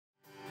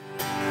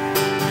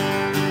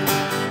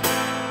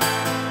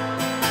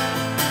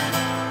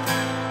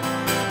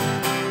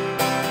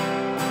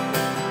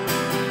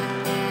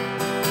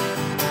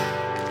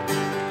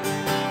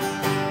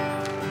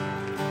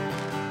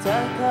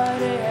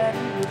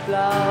เป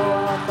ล่าว่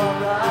าความ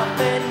รักเ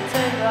ป็นเ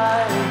ช่นไร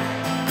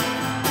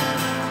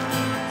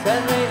ฉัน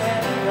ไม่เห็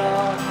นหร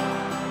อก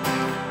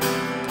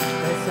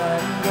แต่ฉั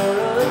นก็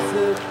รู้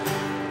สึก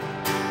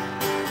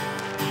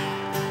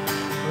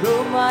รู้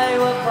ไหม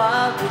ว่าควา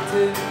มคิด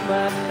ถึง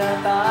มันหน้า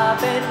ตา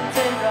เป็นเ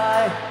ช่นไร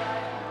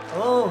โ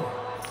อ้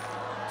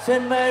ฉั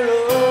นไม่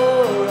รู้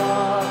หร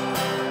อก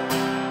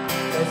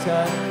แต่ฉั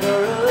นก็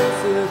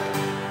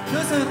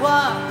รู้สึกว่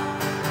า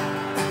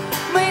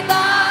ไม่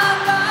ต่าง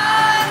กั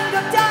น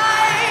กับใจ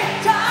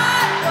ฉั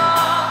นหร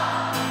อก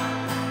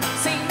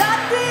สิ่งนั้น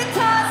ที่เธ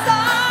อ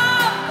สั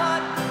มผั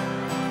ส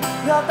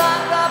เราต่าง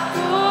รับ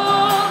รู้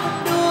มัน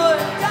ด้วย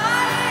ใจ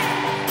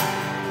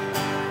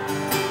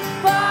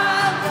บา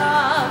งอย่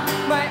าง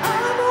ไม่อา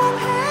จมอง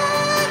เห็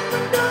นมั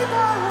นด้วยต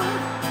า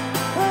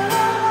แต่เร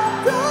ารับ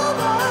รู้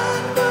มั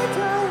นด้วยใ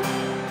จ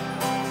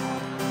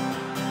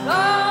เร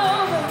า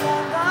ไม่ต่า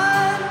งกั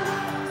น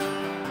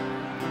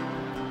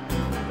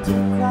ทุ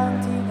กครั้ง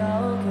ที่เหงา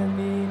แค่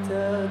มีเธ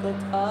อก็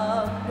ท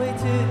ำให้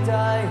ชื่นใจ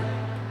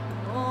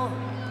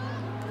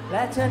แล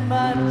ะฉัน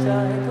มั่นใจ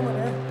ทุกวัน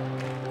นี้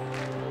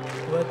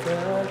ว่าเธอ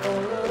ต้อง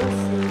รู้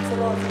สึกส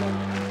ลด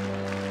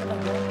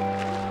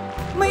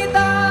ไม่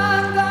ต่า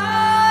งกั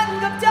น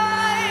กับใจ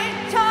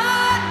ฉั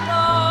นหร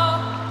อก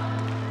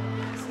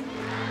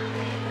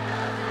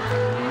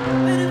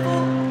ไม่ได้พู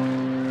ด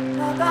เ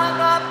ราต่าง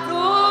รับ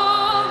รู้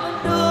มัน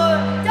ด้วย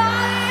ใจ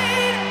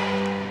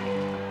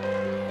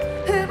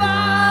บ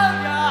าง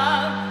อย่า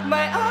งไ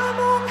ม่อาจ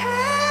มองเ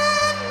ห็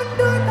นมัน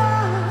ด้วยตา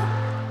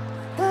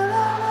แต่เร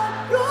ารับ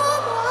รู้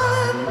มั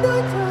นด้ว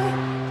ยใจ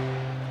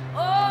โ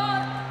อ้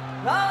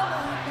เราไ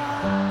ม่ต่า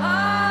ง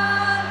กั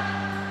น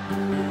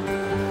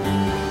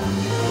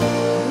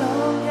ล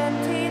มเย็น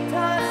ที่เธ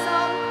อ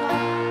สัมผั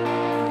ส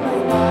ไม่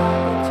ต่าง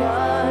กับ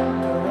ฉัน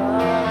เท่าไร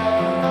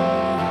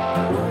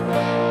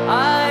ไ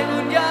อ้บุ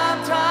ญยาม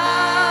เช้า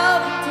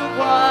ทุก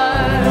วั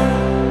น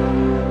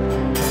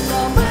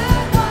ก็เหมือ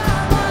นว่า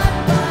มัน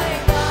ไม่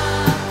ต่า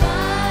ง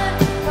กัน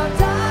กับ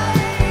ใจ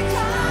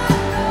ฉัน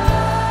เล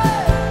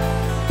ย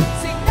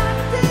สิ่งนั้น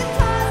ที่เธ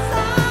อ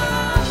สั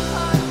ม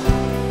ผัส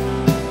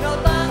เรา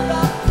ต่าง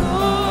รับ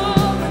รู้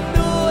มัน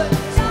ด้วย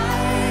ใจ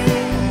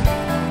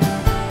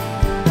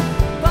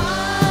บา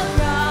ง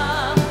อย่า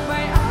งไม่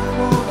อาจ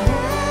มองเ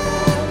ห็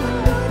นมัน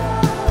ด้วยตา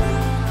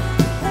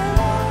แต่เ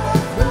รารั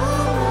บรู้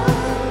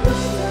มันด้ว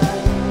ยใจ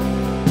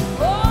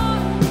โอ้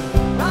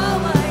เรา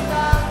ไม่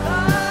ต่าง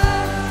กั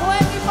น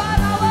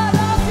25 hours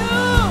of you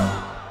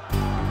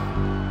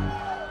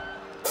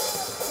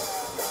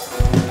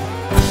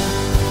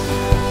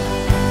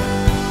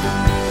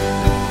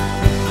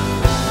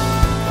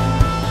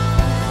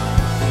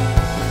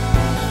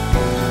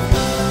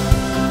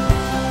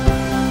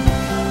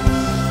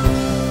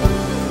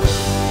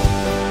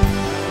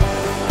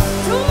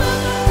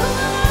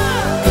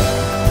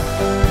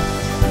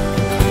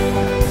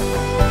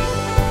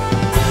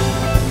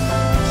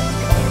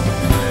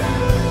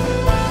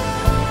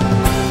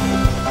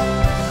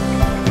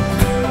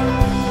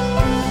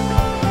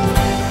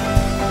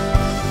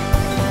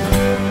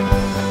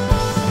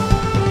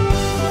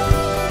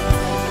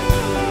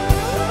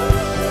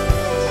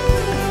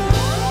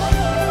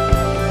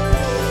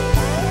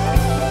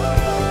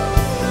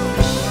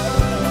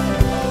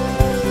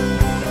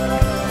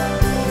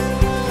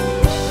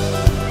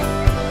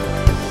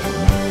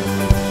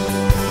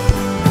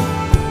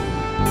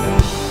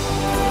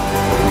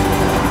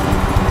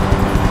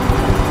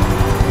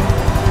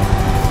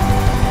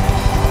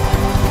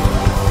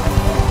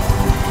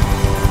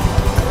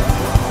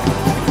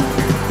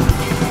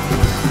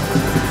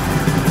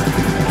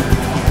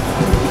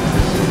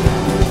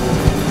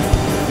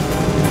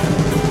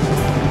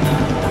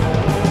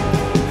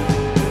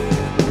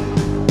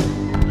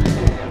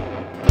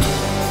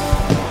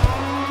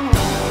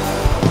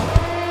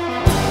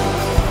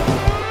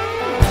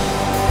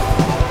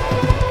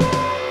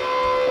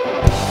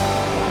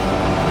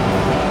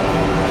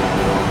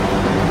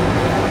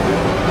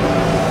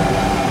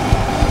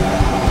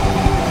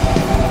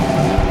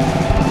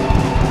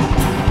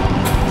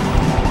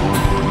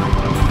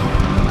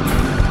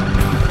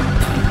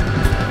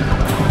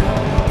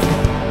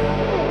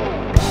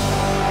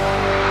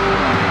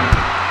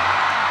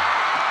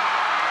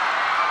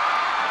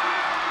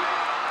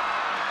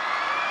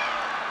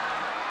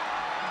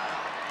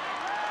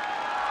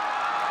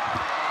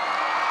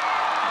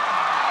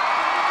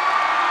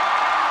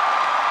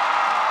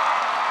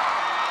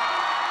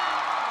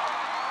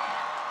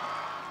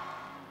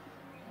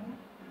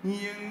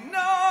อย่าง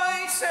น้อย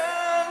ฉั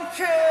นเค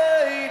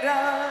ยไ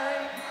ด้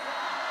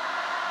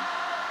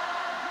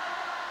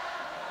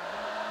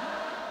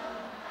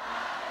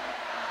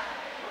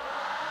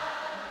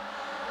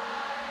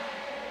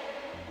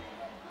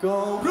ก็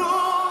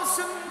รู้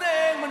ฉันเอ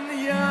งมัน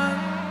ยัง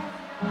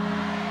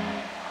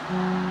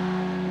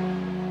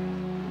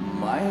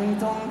ไม่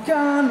ต้องก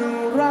ารอะ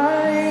ไร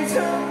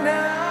ทั้ง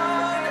นั้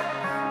น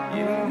อ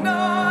ย่าง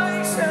น้อย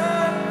ฉั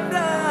นไ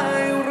ด้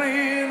เรี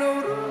ยนรู้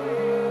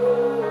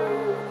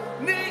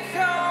ได้เ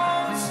ข้า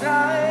ใจ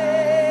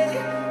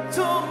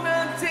ทุกน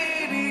าที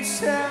ที่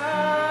ฉั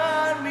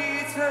นมี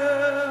เธอ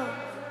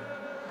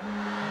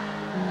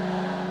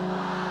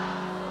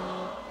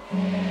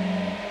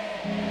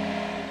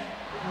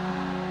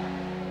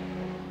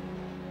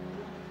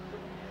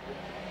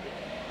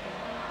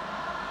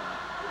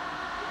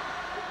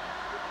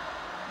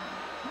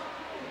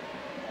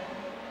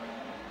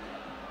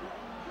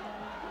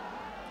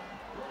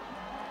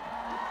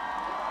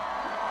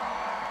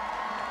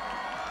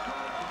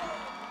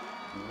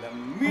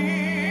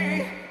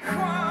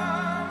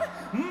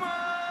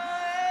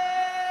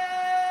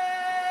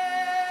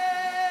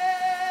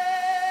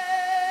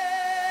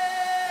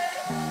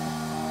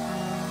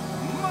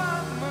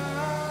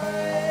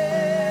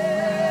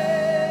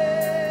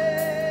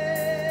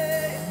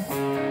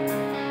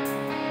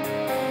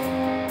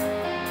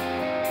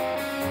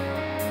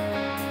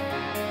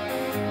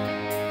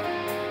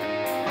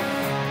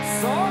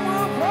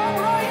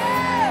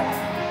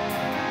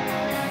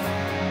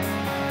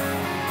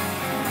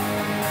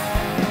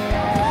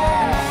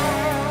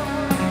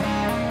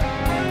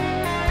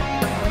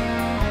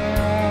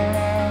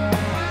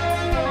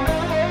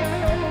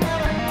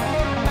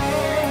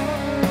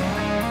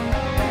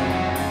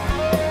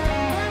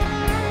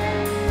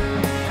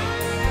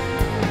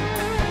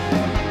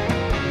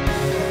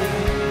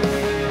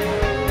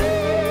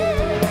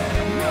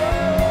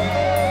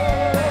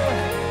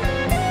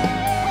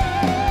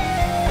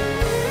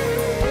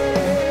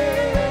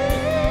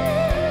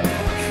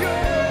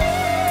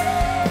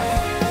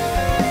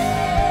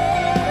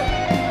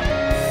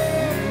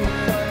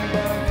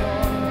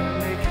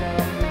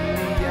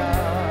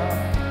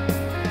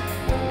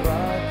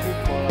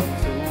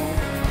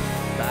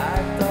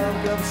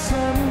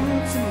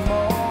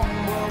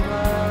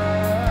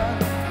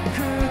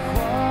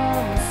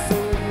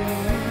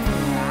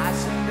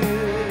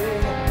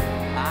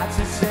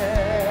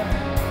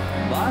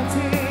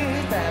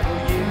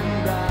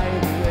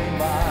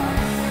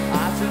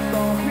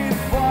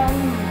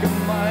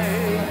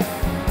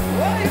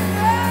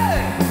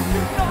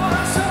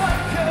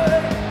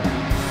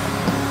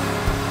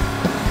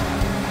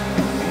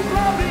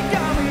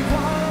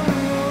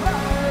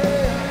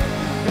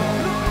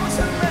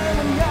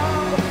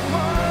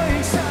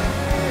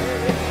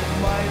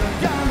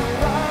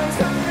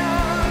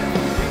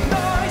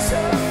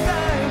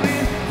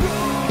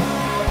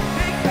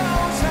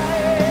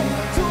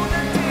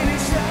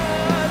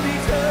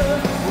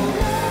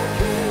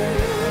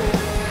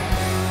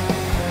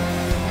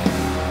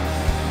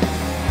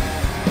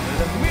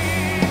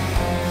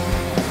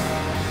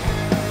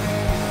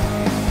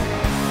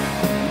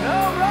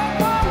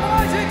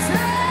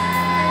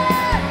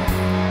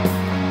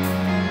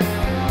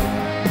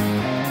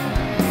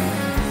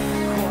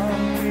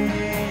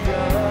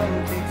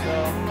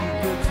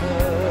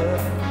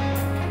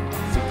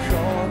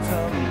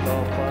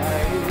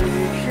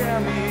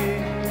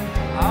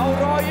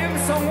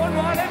ส่งห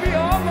วานๆให้พี่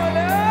อ๋อมหน่อยแ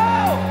ล้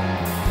ว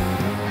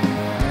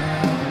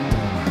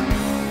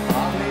ห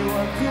ากใน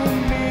วันพรุ่ง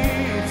นี้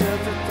เธอ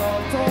จะตอบ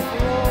ตก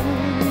ลง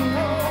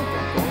ก็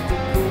คงจะ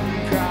คุ้ม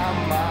ค่า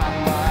มาก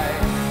มาย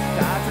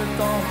ถ้าจะ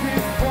ต้องผิ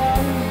ดหวั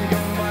งก็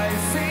ไม่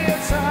เสีย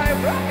ใจ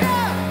รัก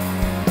กัน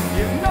อ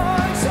ย่างน้อ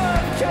ยฉั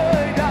นเค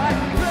ยได้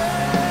รั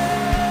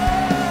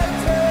ก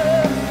เธอ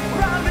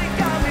รักไม่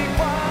กล้าไม่ห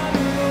วัง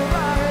อะไร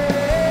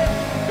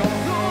ก็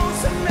รู้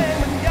ฉันเอง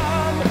มันยั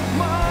ง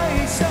ไม่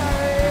ใช่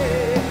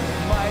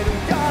ไม่ต้อง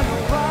การอะ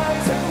ไร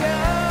ทั้ง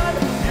นั้น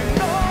อย่าง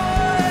น้อ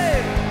ย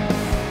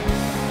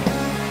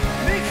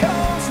ได้เข้า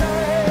ใจ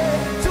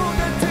ทุก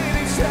นาที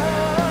ที่ฉั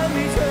น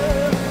มีเธอ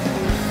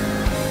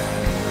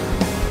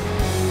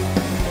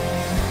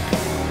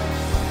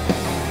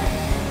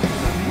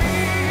มี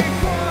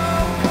ควา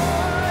มหมา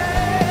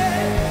ย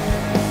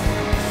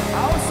เอ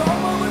าสอง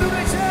มือมาดู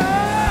ด้วยจ้า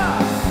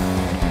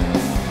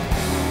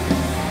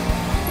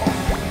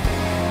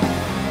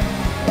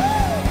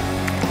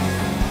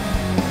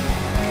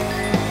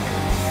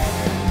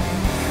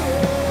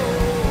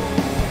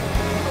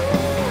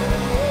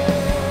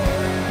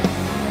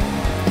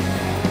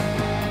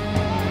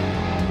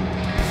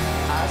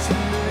อาจจะ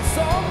เหนื่อยส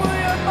องมือ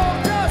อย่าตก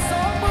จ้าส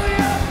องมือ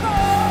อย่าต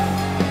ก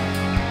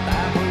แต่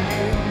ก็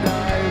ยิ้มไ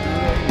ด้เ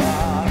รื่อยมา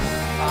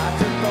อาจ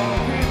จะต้อง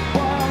ผิดห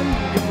วัง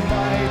ยังไ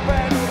ม่เป็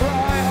นไร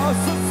เอา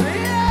สุดเสี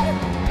ยง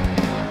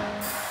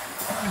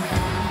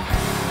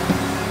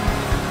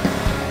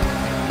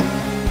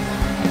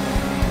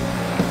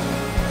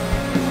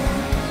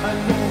อัน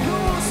นี้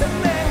รู้ฉัน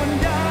เองมัน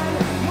ยัง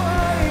ไม่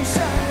ใ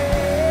ช่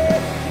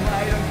ไม่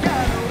ต้องกา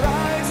รอะไร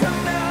ทั้ง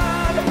นั้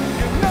นอ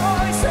ย่างน้อ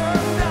ยฉั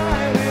นได้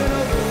เรียน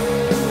รู้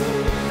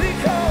ได้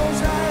เข้า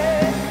ใจ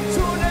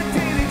ทุกนา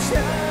ทีที่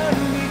ฉัน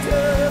มีเธ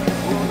อ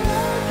ว่า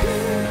รักคื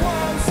อคว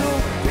ามสุ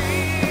ขที่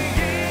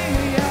ยิ่ง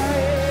ใหญ่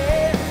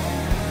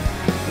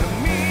และ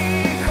มี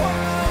ควา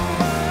ม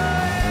หมา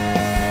ย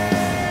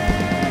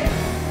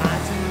อาจ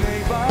จะเหนื่อย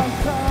บาง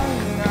ครั้ง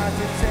อาจ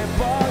จะเจ็บ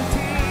บาง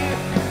ที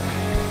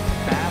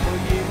แต่พอ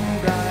ยิ้ม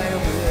ได้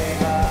เรื่อย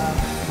มา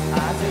อ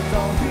าจจะ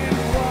ต้องผิด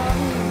หวัง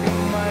ก็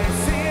ไม่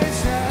เสีย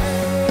ใจ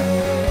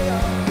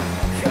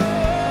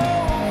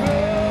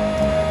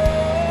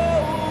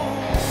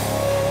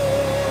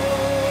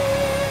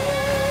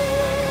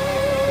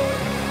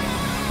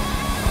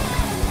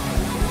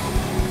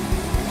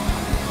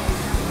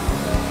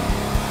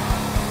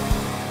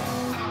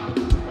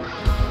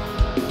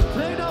เพ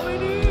ลงต่อไป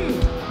นี้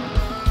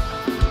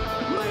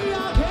ไม่อย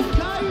ากเห็นใ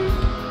คร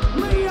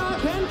ไม่อยาก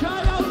เห็นใคร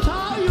เอาเท้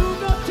าอยู่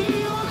กับที่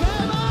โอเค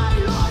ไหม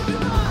ลอยขึ้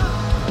นมา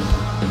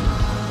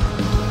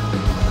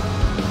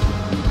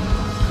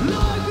ล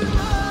อยขึ้น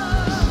มา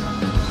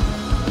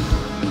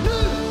ห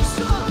นึ่งส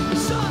อง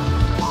สาม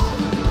โอ้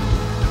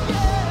เ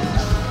ย้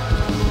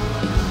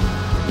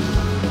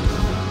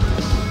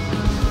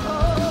โอ้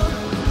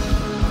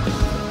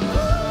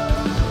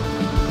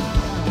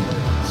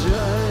ใจ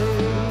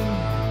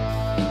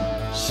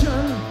ฉั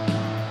น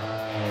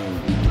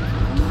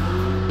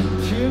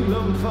เพียงล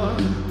มฝัน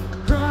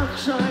รัก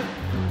ใคร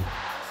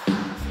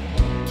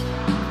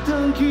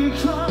ตั้งกี่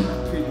ครั้ง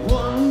ผิดห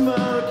วังม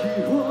ากี่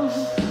หน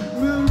เ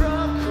มื่อ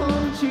รักค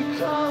นที่เ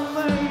ขาไ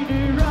ม่ได้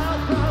รัก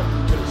เรา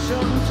ก็ช้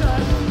ำใจ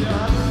อย่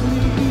าง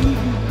นี้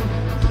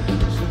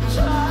สุด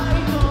ท้าย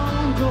ต้อ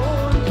งโด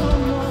นเขา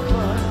มองไป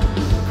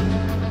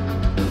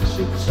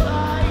สุดท้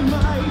ายไ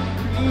ม่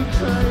มีใค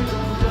รต้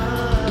องกา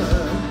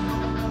ร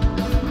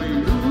ไม่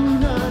รู้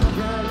นานแ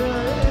ค่ไหน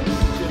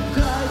จะไ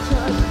ด้เธ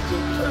อจา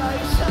กใคร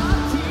สัก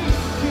ที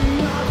แค่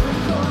อยากเป็น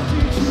คน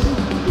ที่ถู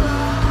ก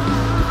รั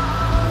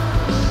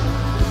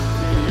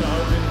ก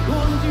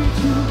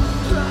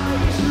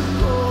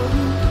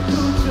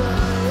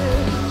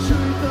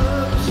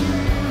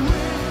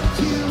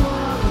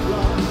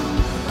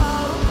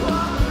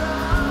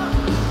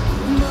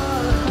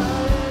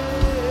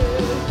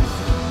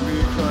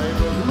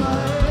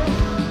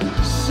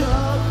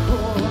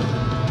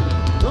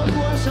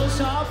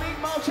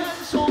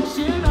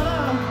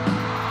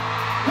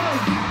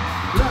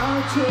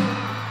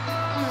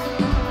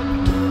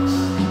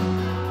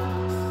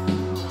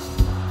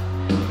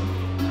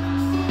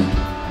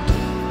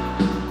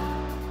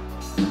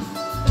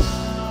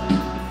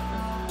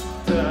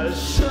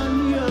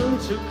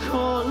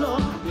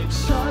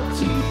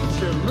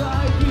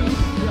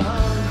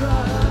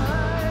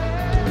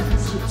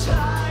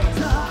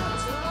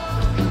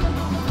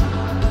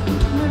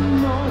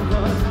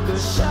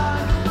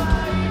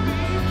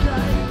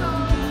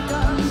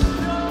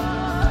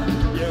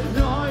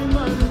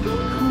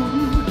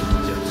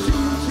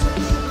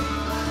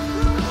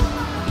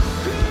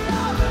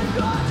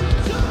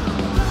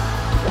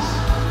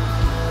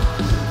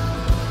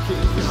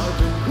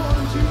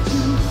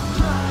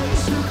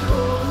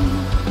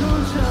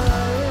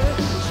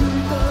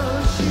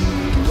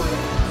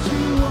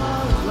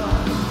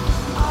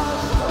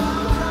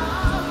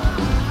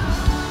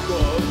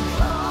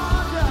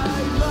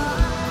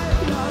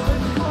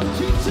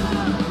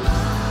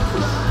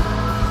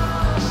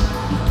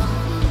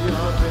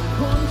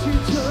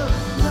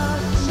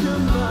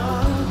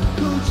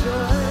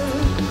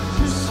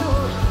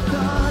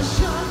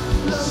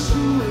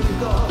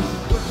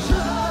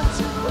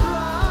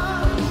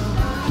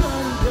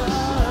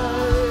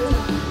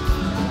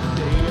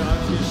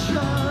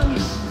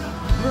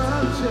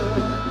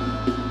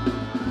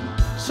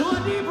สวั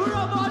สดีพวกเร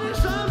าบอดี้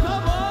สแลมครั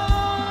บผ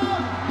ม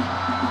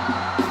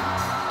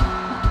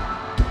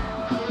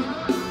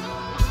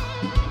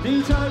ดี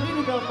ใจที่ไ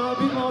ด้กลับมา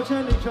บิ๊กมอลเช่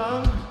นอีกครั้ง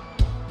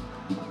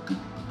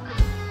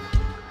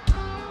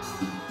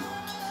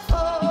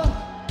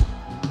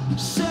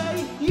Say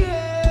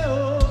yeah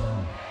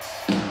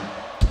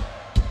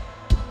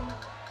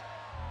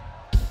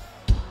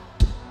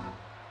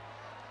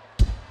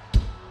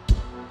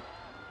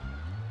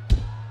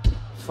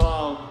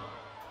Fall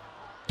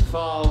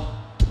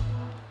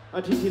อ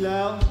าทิตย์ที่แ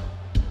ล้ว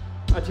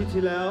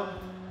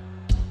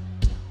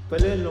ไป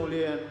เล่นโรงเ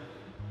รียน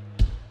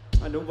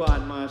อนุบาล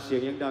มาเสีย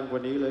งยังดังกว่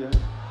านี้เลยฮะ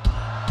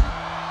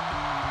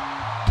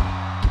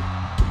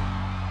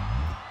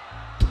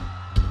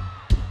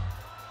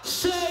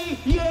Say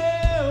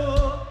yeah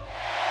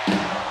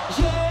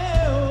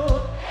yeah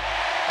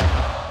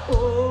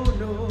oh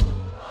no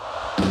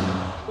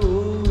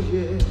oh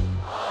yeah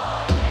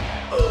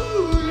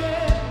oh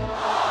yeah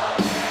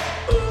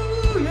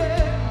oh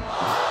yeah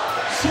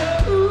say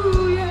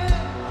oh yeah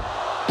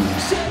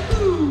say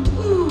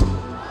ooh ooh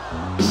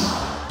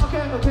โอเค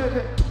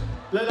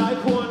หลาย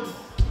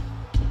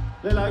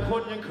ๆค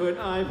นยังเขิน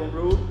อายผม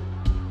รู้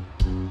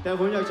แต่ผ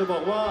มอยากจะบอ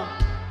กว่า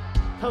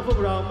ถ้าพวก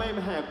เราไม่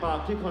แหกปาก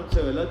ที่คอนเ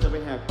สิร์ตแล้วจะไป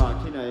แหกปาก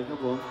ที่ไหนครับ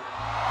ผม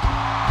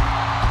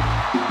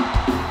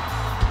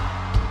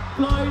ป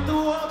ล่อยตั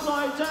วปล่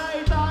อยใจ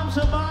ตามส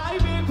บาย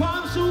มีควา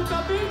มสุขกั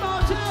บบิ๊กมอล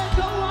เช่นเ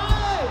ข้าไว้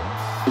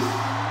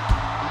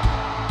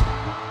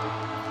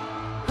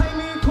ให้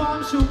มีความ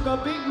สุขกับ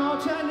บิ๊กมอล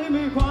เช่นให้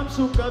มีความ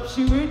สุขกับ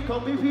ชีวิตของ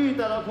พี่ๆแ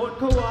ต่ละคน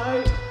เข้าไว้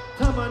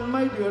ถ้ามันไ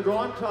ม่เดือดร้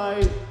อนใคร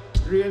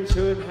เรียนเ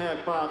ชิญแหก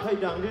ปากให้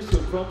ดังที่สุ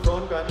ดพร้อ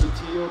มๆกันอีก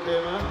ทีโอเค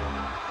ไหม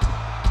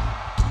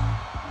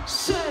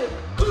Say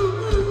ooh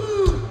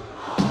ooh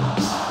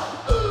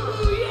ooh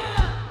ooh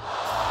yeah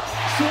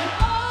Say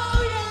oh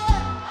yeah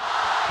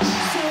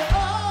Say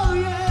oh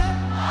yeah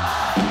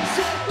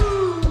Say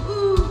ooh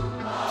ooh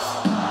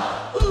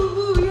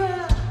ooh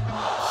yeah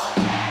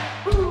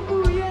ooh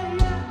ooh yeah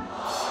yeah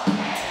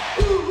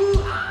ooh ooh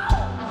ow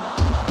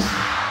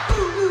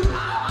ooh ooh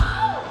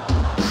ow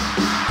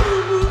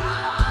ooh ooh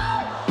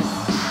ow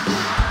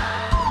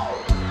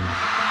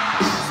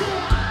Say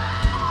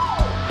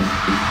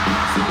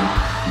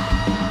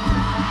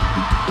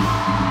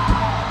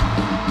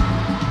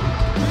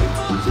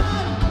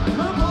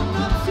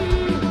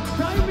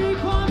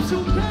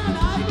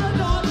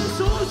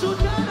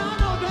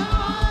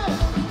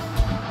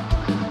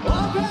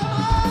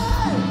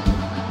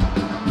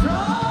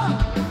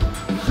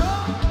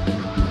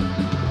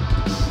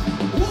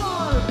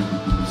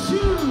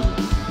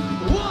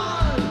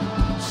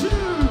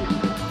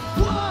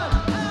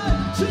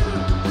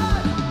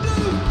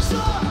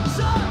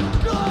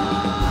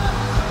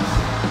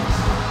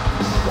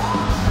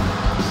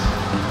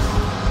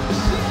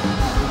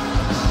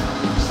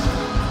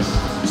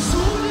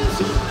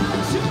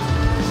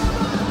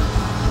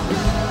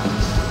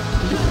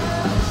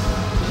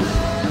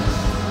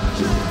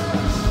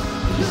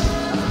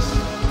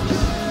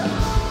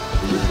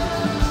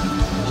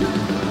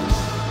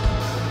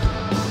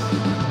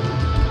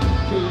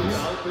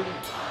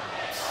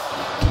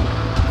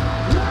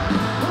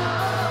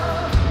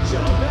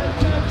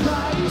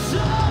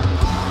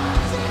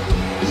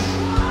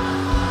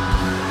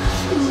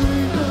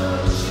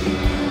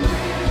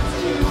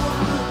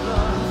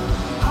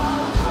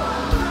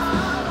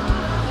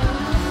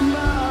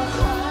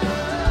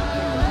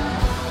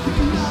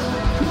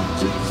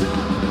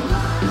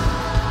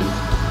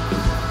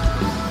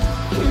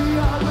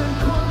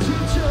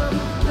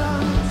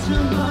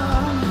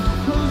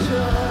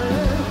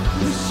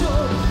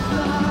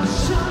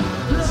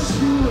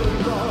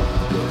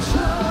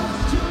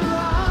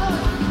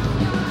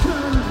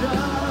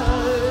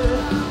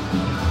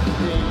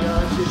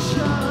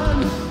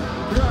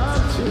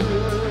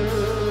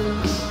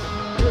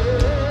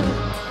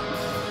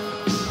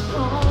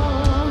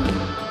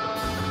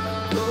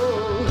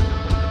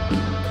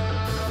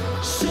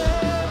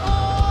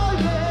ow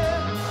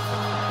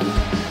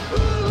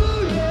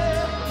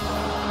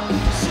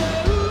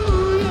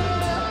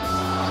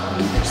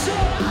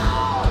Say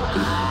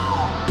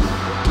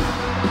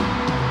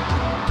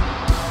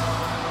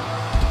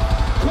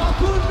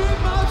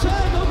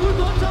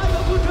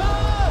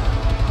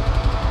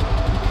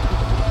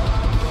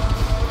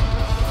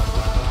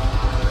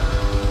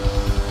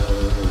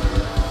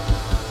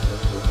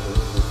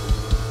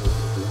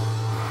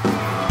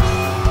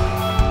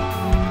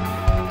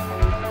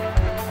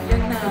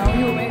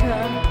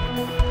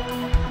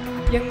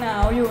ยังหนา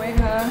วอยู่ไหม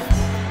คะ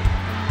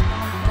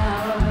หนาว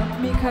เหรอครับ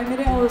มีใครไม่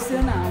ได้เอาเสื้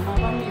อหนาวมา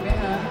บ้างมีไหม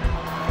คะ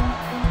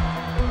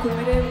คุณไ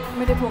ม่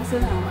ได้พกเสื้อ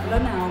หนาวมาแล้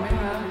วหนาวไหม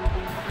คะ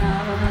หนาว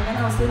เหรอคะงั้น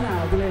เอาเสื้อหนา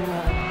วไปเลยค่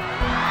ะ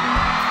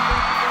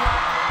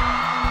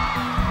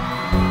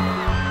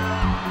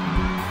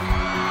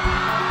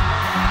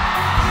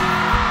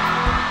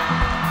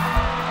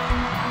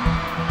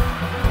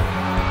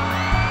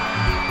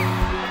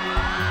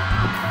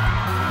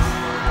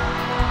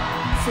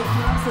สุภ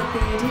าพสต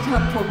รีที่ท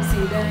ำผมสี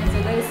แดงจะ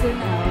ได้เสื้อ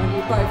หนาวอัน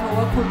นี้ปล่อยเพราะ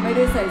ว่าคุณไม่ไ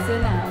ด้ใส่เสื้อ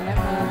หนาวนะ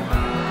คะ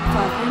ฝ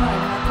ากให้หน่อย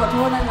นะขอโท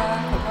ษนะคะ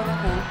ขอโทษนะ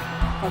คะ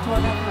ขอโทษ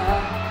นะคะ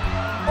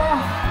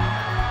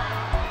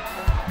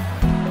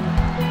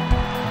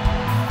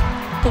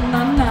ตรง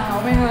นั้นหนาว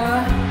ไหมคะ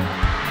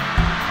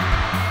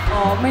อ๋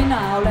อไม่หน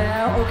าวแล้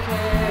วโอเค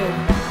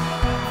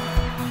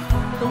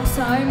ตรง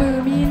ซ้ายมือ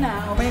มีหนา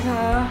วไหมค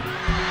ะ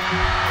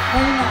ไ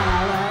ม่หนาว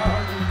แล้ว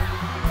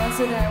นั่นแ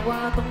สดงว่า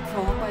ต้องพ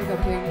ร้อมไปกับ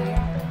เพลงนี้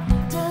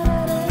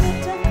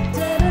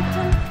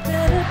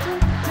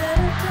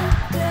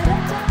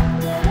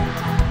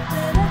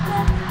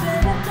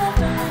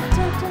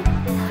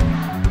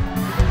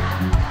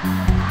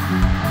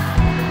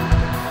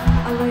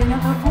อะไรนะ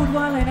คะพูด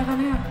ว่าอะไรนะคะ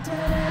เนี่ย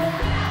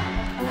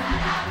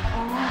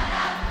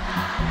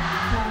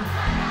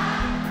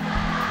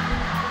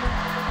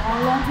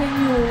ร้องเพลง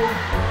อยู่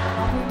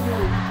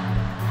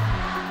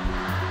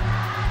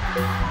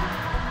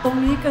ตรง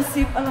นี้กระ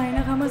ซิบอะไรน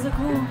ะคะเมื่อสักค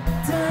รู่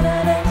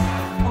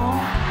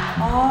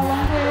อ๋อร้อ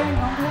งเพลง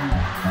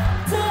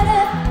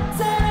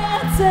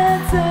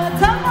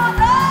ทั้งหมด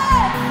เล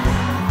ย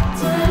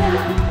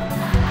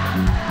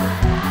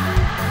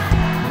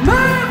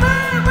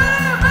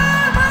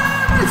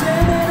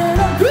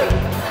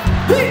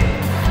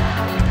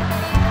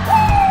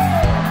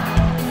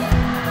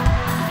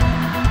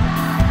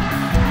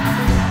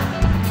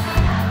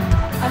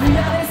อนุญ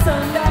าตให้เสริ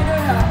มได้ด้ว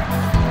ยค่ะ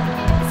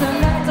เสริม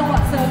ได้จังหวะ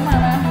เสริมมา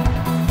ไหม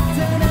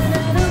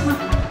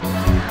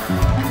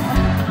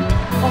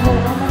โอ้โห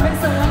มันไม่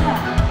เสริมอ่ะ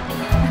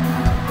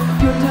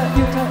หยุดเถ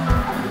อะ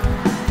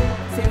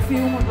เสียฟิ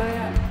ลหมดเลย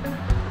อ่ะ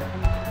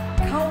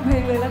เข้าเพล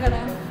งเลยแล้วกันน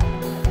ะ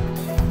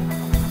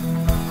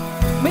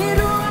ไม่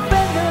รู้มันเ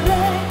ป็นอะไร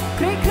ใ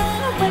คร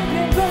ๆมันเป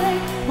ลี่ยนไป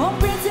มองเ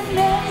ปลี่ยนที่ไห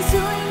นส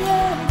วยง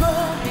ามกว่า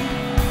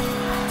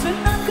เธอ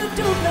นั้นก็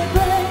ดูแปลกไป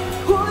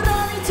หัวเรา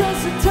ะในเธอ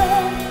สุดท้า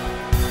ย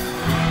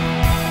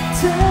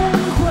ทั้ง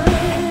วัน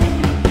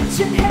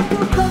ฉันเห็นทุ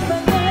กคนบา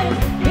งไง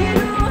ไม่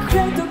รู้ว่าใคร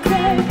ต่อใคร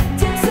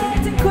ทั้งซ้าย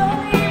ทั้งขวา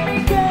ไม่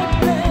กัน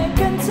แปลก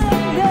กันทั้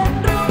งนั้น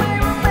รู้ไหม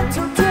ว่ามัน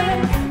ถูกใจ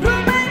รู้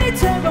ไหมที่เ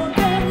ธอบอก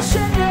กัน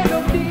ฉันอาร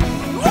มณ์ดี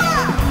ว้า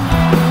ว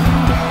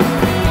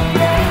อ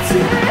ยากเธ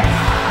อ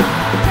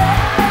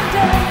ไ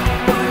ด้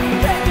ผู้หญิง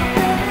ใครจะเ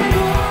ป็นไม่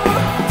รู้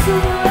ตัว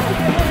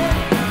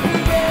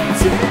เอง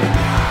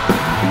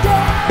อยา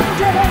กเ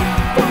ธอได้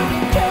ผู้หญิ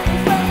งใครไม่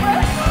ฟังว่า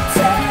เธ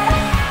อ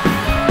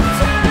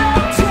รั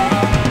กเธอ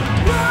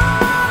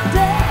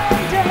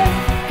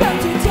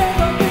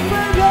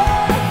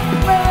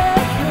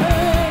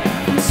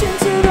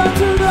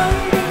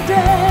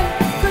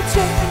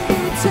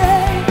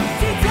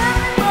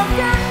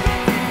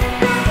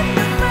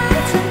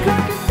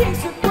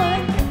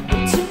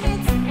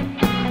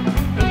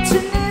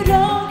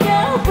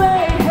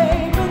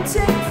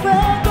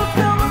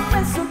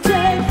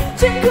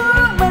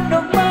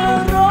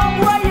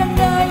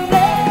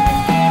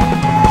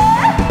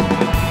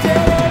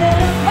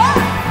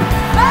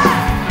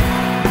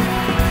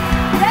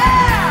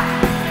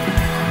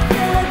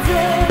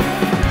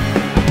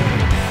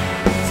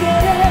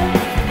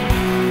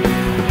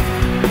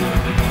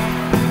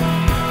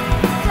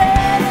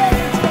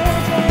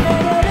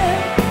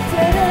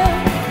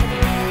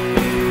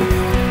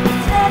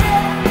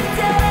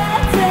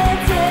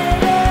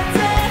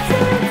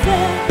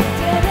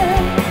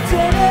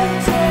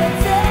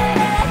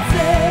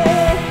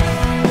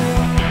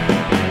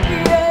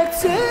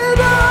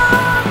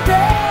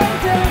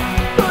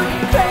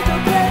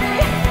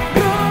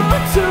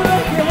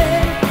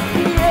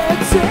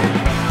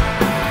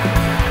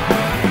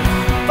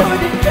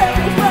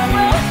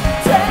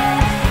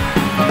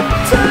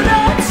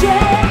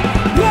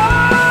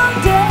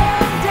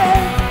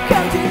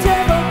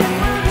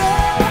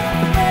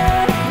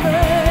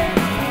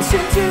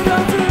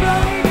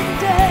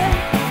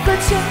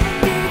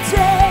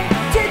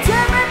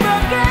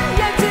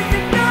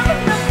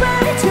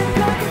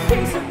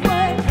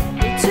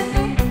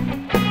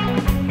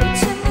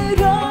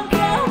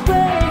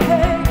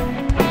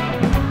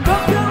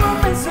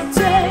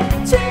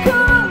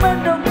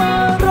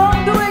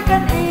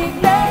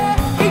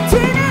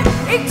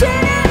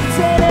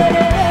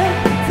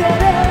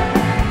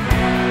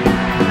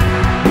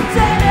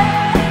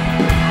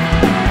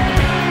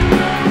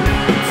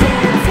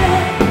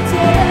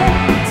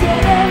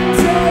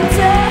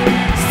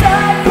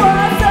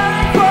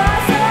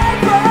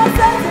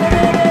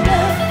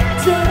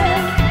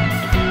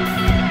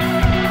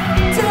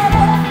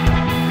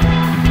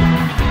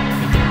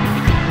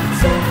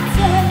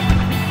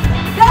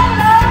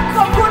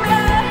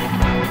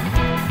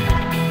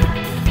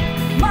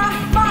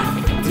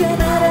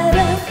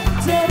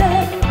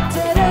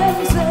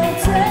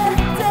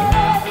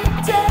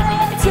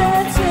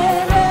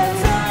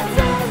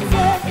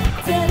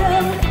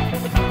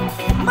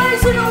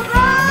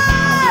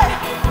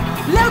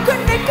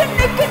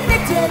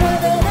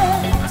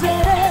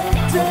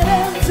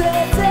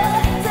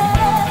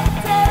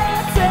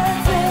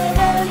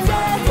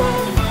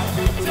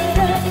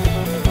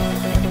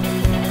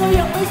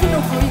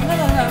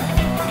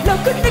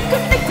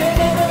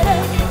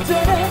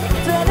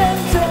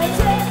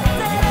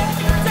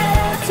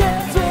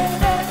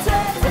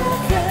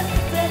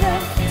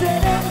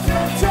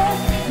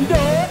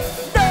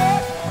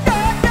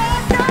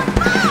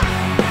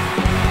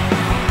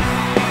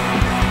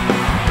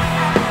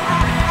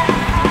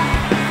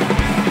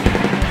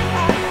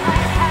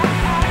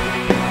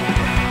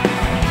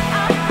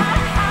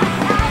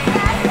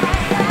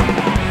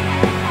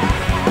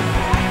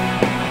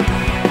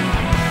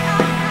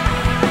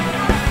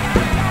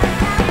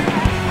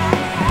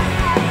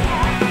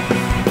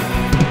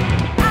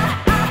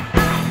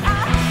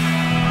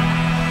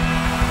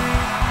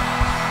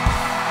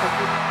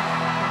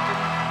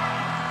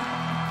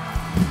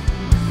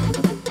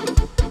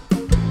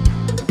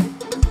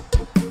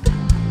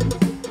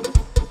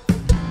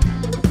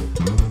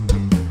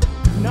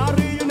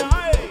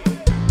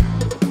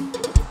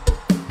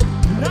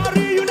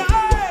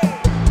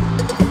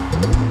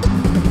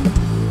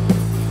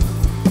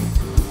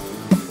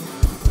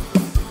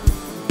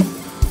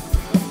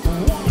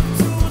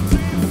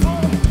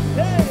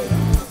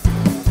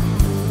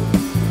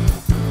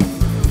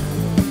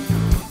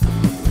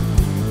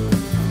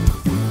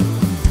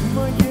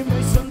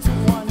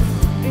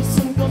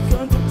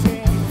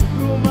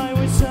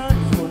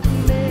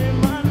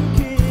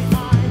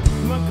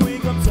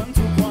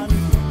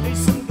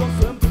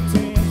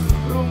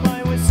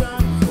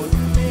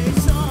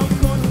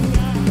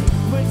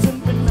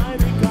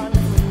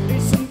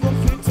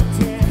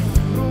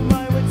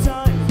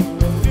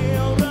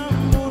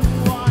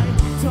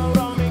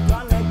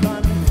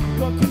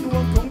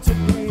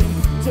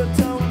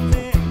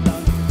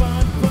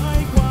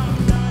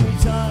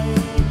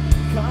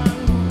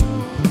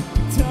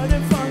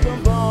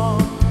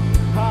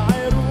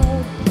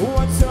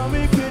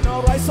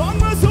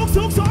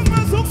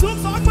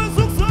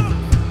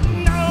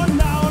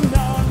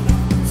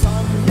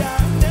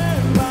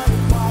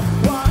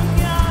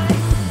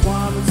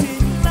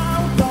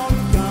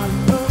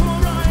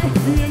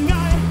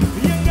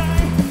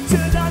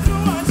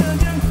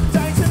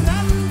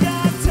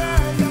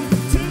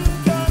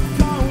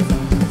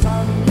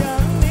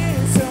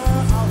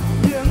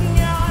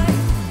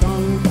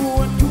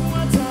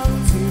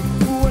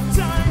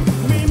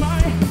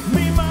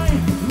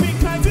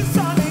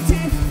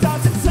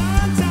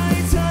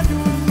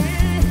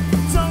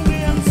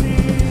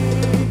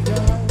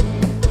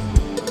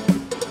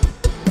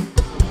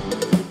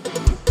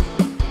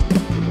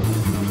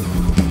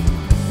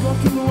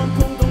คิดว่าวันค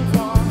งต้องพ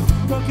อ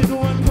ก็คิดว่า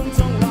วันคง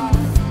ต้องลา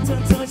ถ้า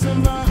เธอจะ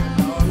มา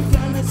ต้องก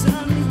ารให้ฉั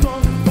นค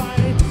งไป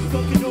ก็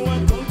คิดว่าวั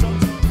นคงต้อง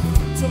จบ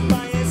ทำไม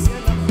ให้เสีย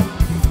น้ำตา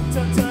ถ้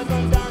าเธอต้อ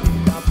งดัน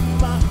กลับ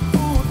มา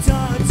พูดจ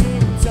าจริ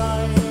งใจ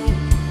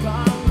ข้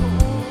างหู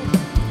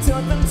เธอ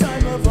ตั้งใจ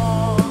มาบอ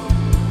ก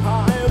ให้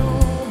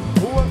รู้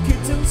ว่าคิด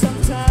ถึงฉัน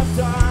แทบ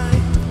ตาย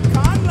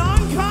ข้างหลั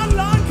งข้างห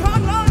ลังข้า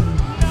งหลัง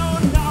no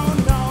no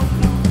no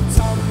no ท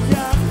ำอ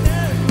ย่าง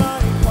นี้ไม่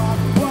ความ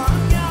หวัง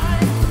ใหญ่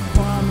ค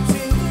วามจ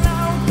ริงแล้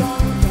วต้อ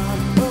งการ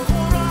อ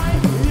ะไร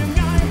ยังไ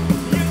ง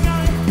ยังไง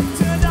เธ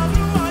อเดาห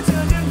รือว่าเธอ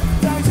ยัง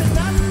ใจฉัน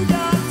นั้นอย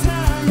ากเธอ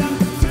ยัง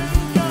ถึง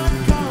กัน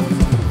เข้า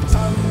ท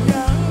ำอย่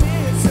าง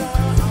นี้เธอ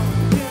เอา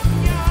ยัง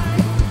ไง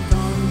ต้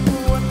องป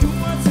วดหั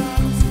วทั้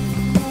งที่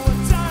ปวด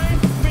ใจ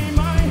มีไห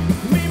ม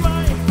มีไหม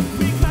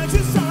มีใครช่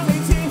วยสอนให้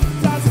ที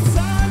ถ้าศึกษ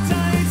าใจ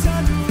เธอ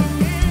ดู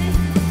นี้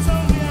ต้อ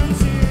งเรียน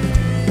ที่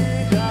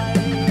ใด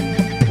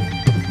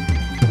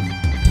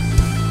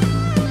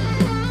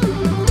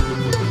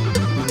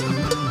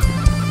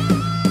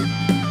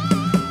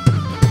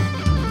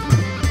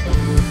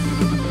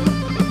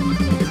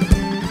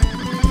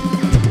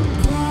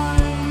ใคร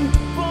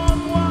บอก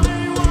ไว้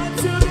ว่า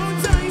จะรู้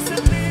ใจสั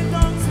กที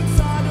ต้องศึกษ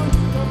าดู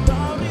กับเร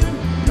าเรียน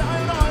หลาย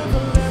ร้อยค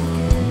นเล่มเ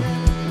ขียน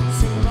ใ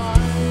ช่ไหม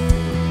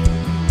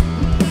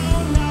no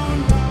no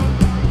no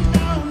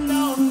no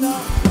no no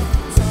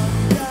ท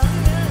ำอย่าง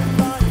นี้ไ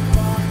ม่ไหว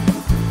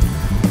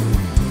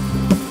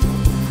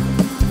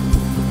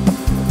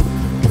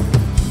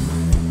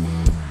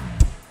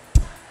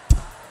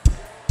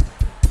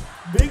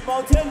บิ๊กเมา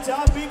เทนจ้า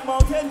บิ๊กเมา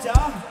เทนจ้า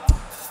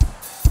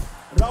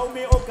เรา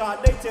มีโอกาส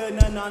ได้เจอน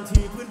านๆ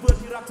ทีเพื่อน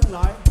ๆที่รักทั้งหล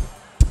าย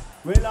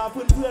เวลาเ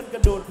พื่อนๆกร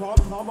ะโดดพร้อ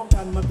ม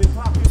กันมันเป็นภ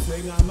าพที่สว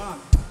ยงามมาก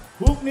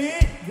พวกนี้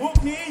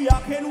อยา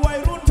กเห็นวัย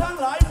รุ่นทั้ง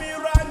หลายมี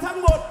แรงทั้ง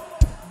หมด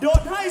โด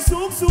ดให้สู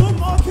ง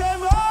โอเค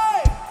ไหม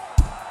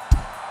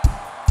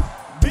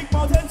บิ๊กเม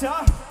าเทนจ้า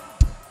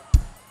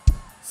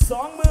ส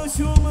องมือ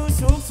ชูมือ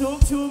สูง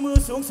ชูมือ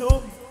สู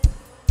ง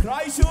ใคร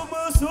ชู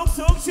มือ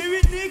สูงชีวิ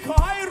ตนี้ขอ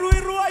ให้รว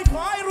ยข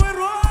อให้รวย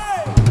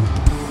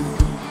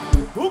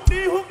ฮุก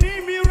นี้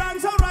มีแรง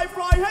เท่าไรป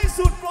ล่อยให้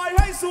สุด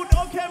โอ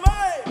เคไหม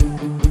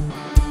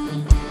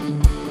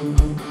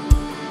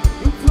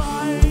ใคร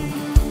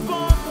บ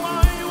อกไว้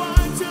ว่า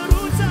จะ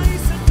รู้ใจ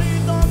สักที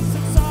ต้อง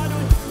ศึกษาด้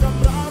วยต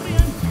ำราเรี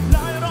ยนหล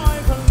ายร้อย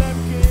พันเล่ม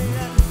เขีย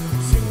น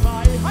ใช่ไหม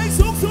ให้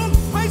สูง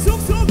ให้สูง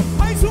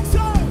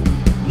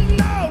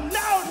no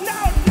no no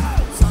no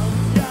ท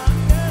ำอย่าง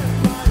นี้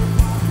ไม่ค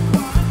วามห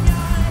วังให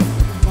ญ่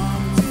ควา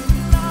มจริง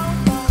แล้ว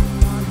ต้อง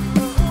การอ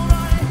ะไร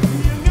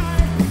ยังไง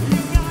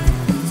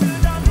เธอ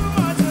เดาหรือ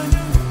ว่าเธอ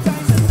ยังใจ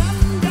ฉันนั้น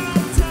อยา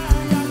กเธอ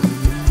ยัง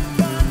ถึง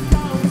กันเ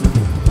ข้า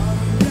ท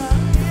ำอย่าง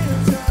นี้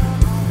เธอ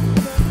เอา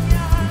ยังไง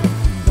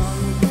ต้อง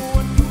ปว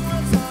ดหัว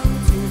ทั้ง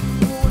ที่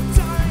ปวดใจ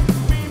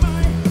มีไหม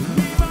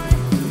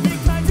มี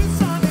ใครช่วย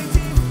สอนให้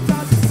ทีถ้า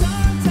ศึกษา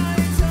ใจ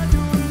เธอ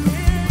ดู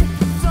นี้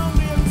ต้องเ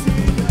รียน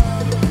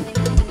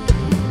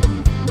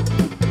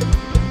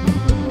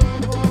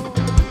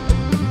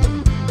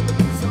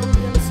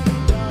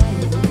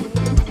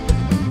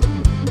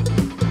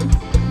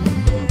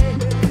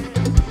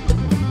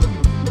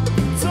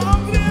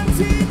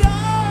ใด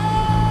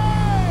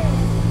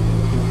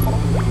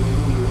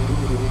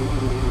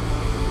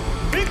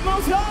Big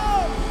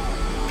Motion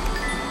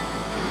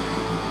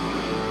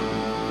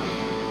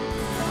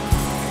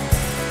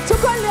ทุก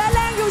คนเหลือแร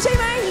งอยู่ใช่ไ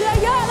หมเหลือ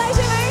เยอะเลยใ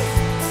ช่ไหม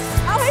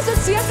เอาให้สุด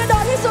เสียงกระโด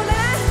ดที่สุดเลย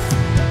นะ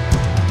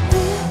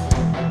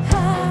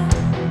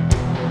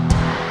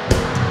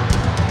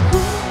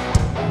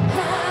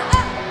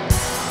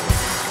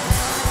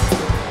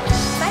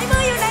ไหนมื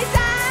ออยู่ไหน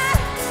จ๊ะ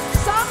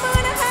สองมือ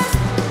นะคะ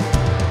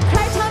ใคร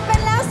ทำเป็น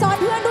แล้วสอน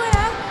เพื่อนด้วยน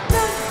ะ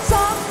1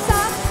 2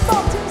 3โบ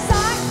กถึง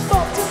ซ้ายโบ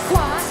กถึงขว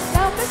าแ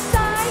ล้วก็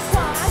ซ้ายขว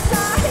า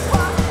ซ้ายขว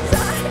า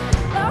ซ้าย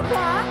แล้วขว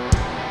า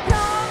พ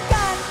ร้อม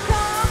กัน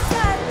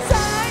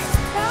ซ้าย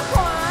แล้วข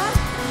วา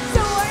ส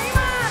วยม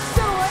าก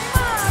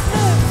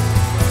1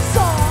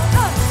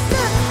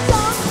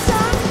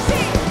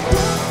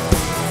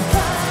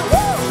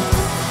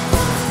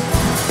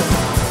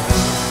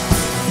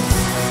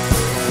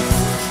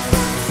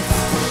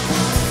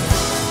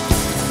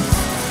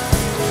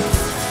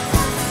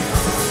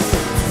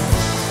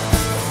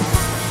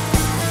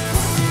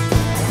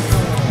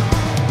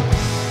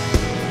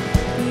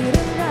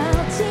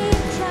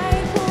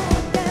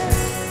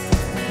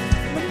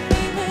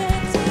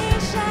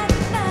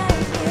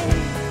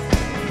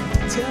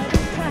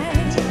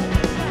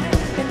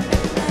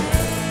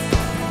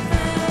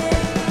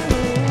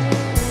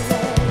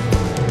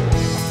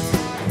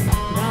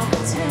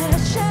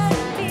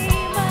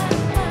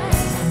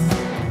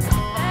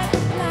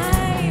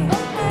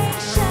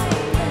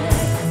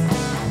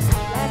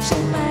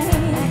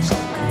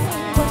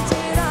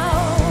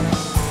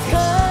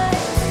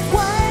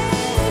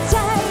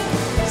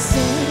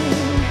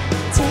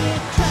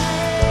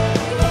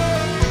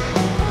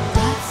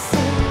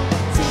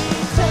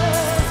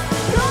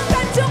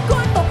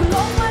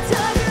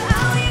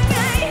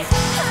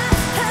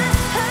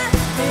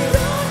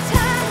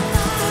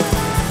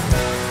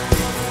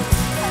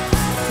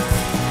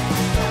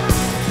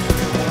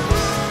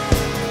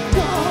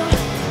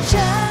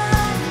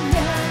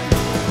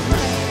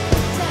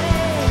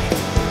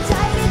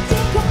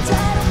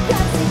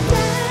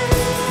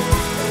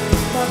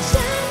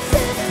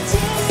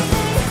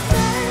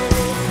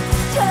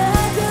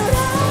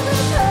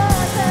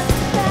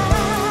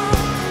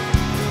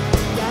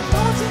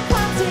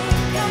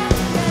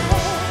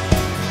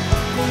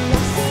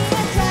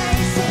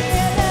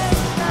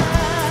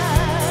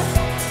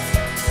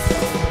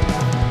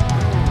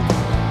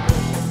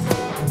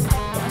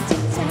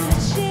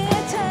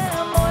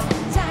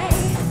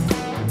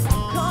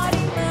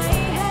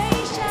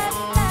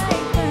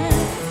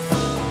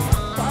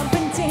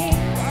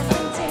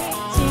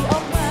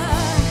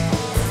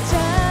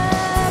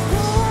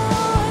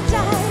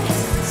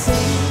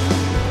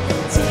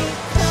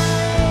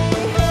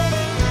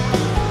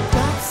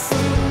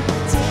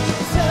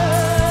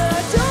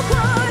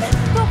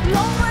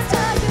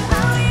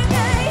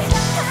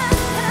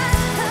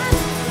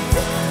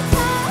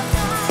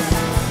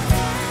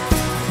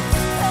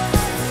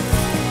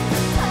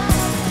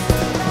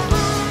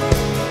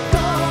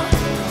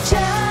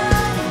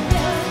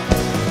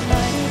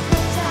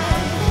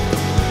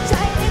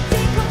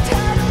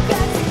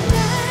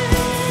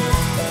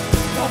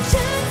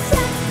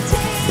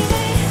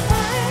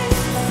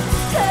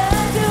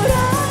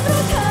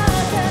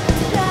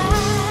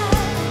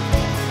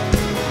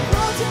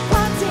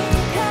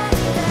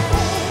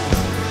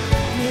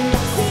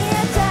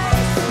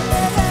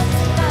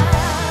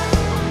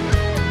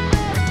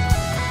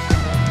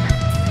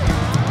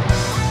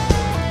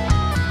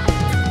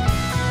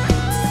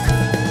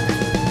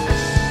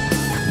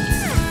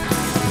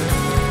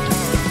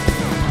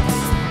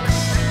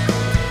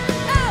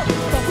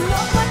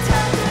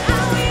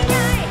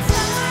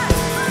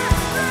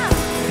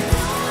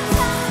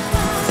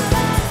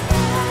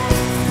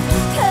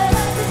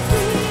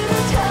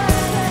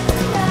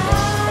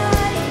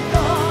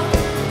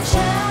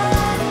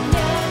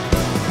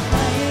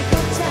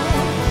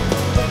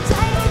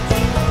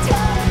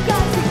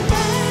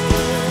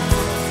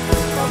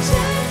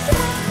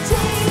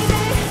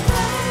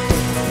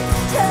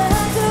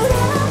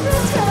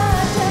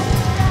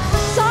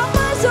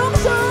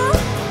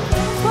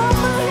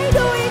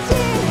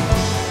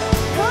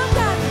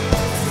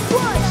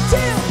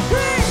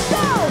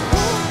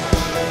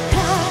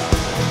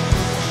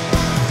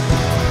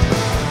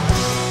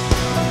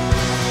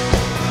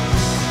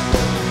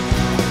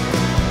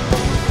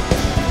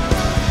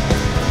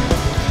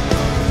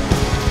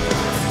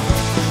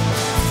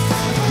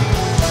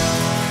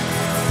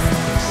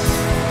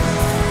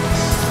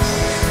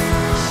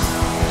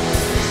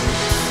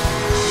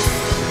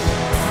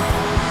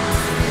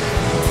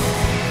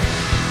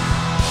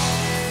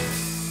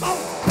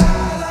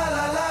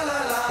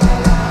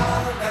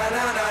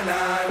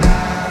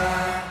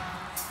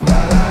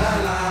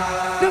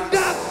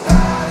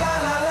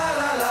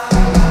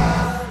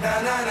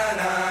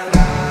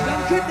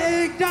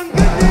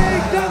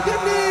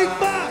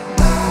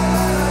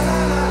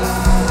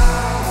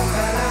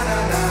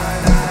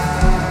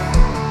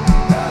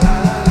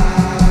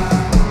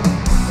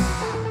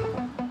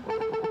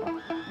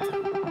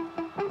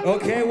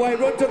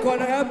 คน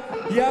นะครับ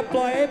อย่าป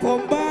ล่อยให้ผม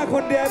บ้าค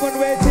นเดียวบน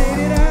เวที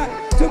นี้นะ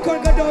ทุกคน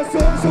กระโดด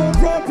สูง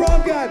พร้อม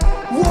กัน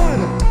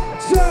one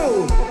two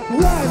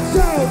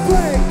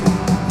break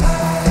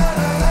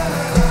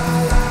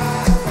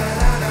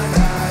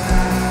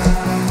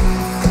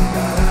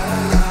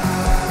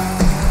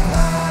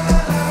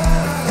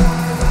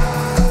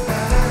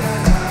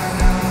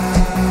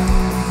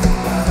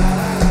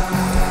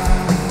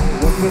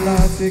เวลา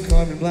ที่คอ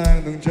ยเป็นแปลง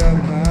ต้องเจอ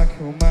ปัญหาเ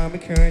ข้ามาไม่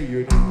เคยห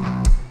ยุด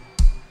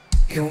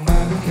เข้ามา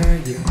ไม่เคย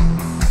หยุด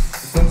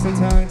บนเส้น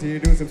ทางที่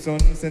ดูสับส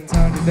นเส้นท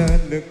างที่เดิน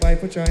เลือกไปเ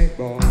พราะใจ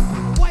บอก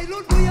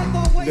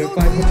เลือกไป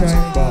เพราะใจ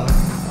บอก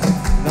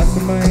นับส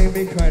มัยไ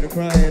ม่ใครต่อใค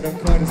รต้อง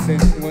คอยตัดสิ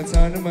นว่าท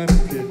างนั้นมัน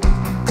ผิด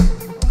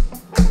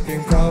เพีย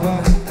งเพราะว่า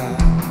ตา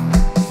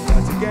อยา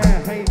กจะแก้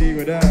ให้ดีก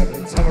ว่าเดิม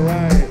ทำอะไร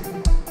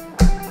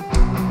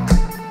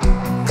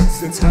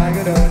สุดท้าย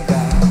ก็โดนด่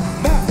า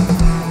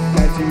แ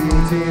ต่จะอยู่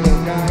ที่ตรง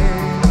ไหน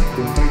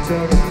ก็ไม่เจอ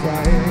กับใคร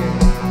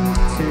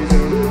ที่จะ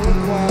รู้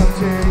ความ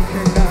จริง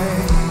ข้างใน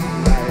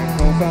แต่เข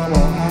าเฝ้าม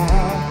องหา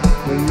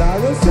เวลา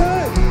รู้สึ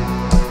ก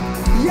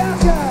อยาก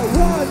จะ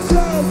วันเธ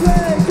อเ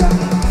ลิกกัน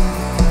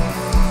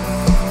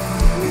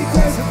มีใคร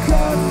สักค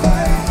นไหม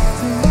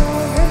ที่มอ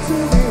งเห็นทุ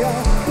กอย่า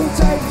งหัวใ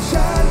จที่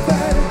ฉันเ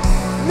ป็น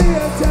เลื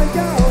อกเธอ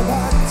ก้าวผ่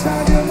านทาง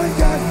เดียวเหมือน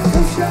กัน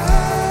กับฉั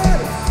น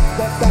แ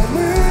ต่ต่างเห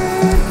มื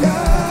อนกั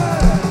น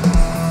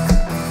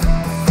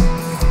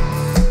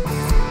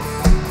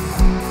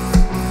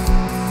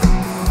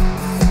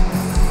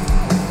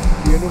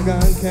ต้องก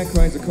ารแค่ใค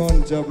รสักคน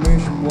จับมือ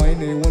ฉันไว้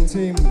ในวัน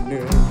ที่มันเห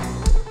นื่อย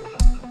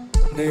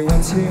ในวัน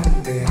ที่มัน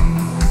เหนื่อย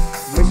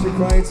ไม่ใช่ใค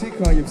รที่ค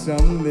อยหยุดซ้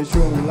ำใน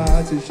ช่วงเวลา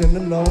ที่ฉัน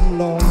นั้นล้ม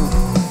ลง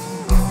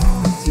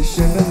ที่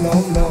ฉันนั้นล้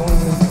มลง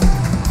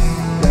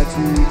แต่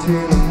ที่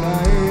ตรงไหน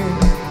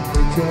ไ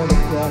ม่เจอกั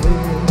บใคร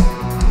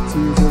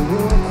ที่จะ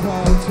รู้คว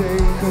ามจริ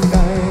งข้างใน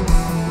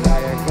แต่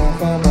ก็เ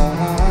ฝ้ามอง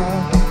หา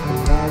เว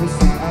ลารู้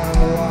สึกอ้าง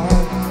ว้า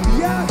ง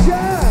อยากจ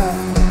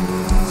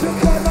ะ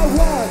คอยมา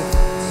วัน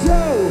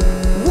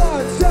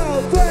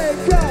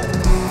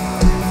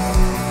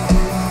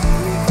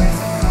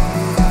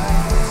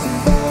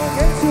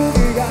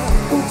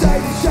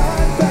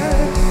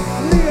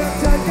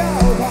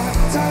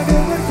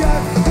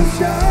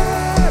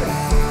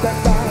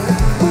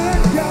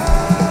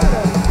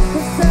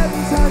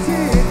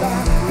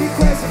มีใค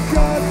รสักค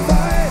นไหม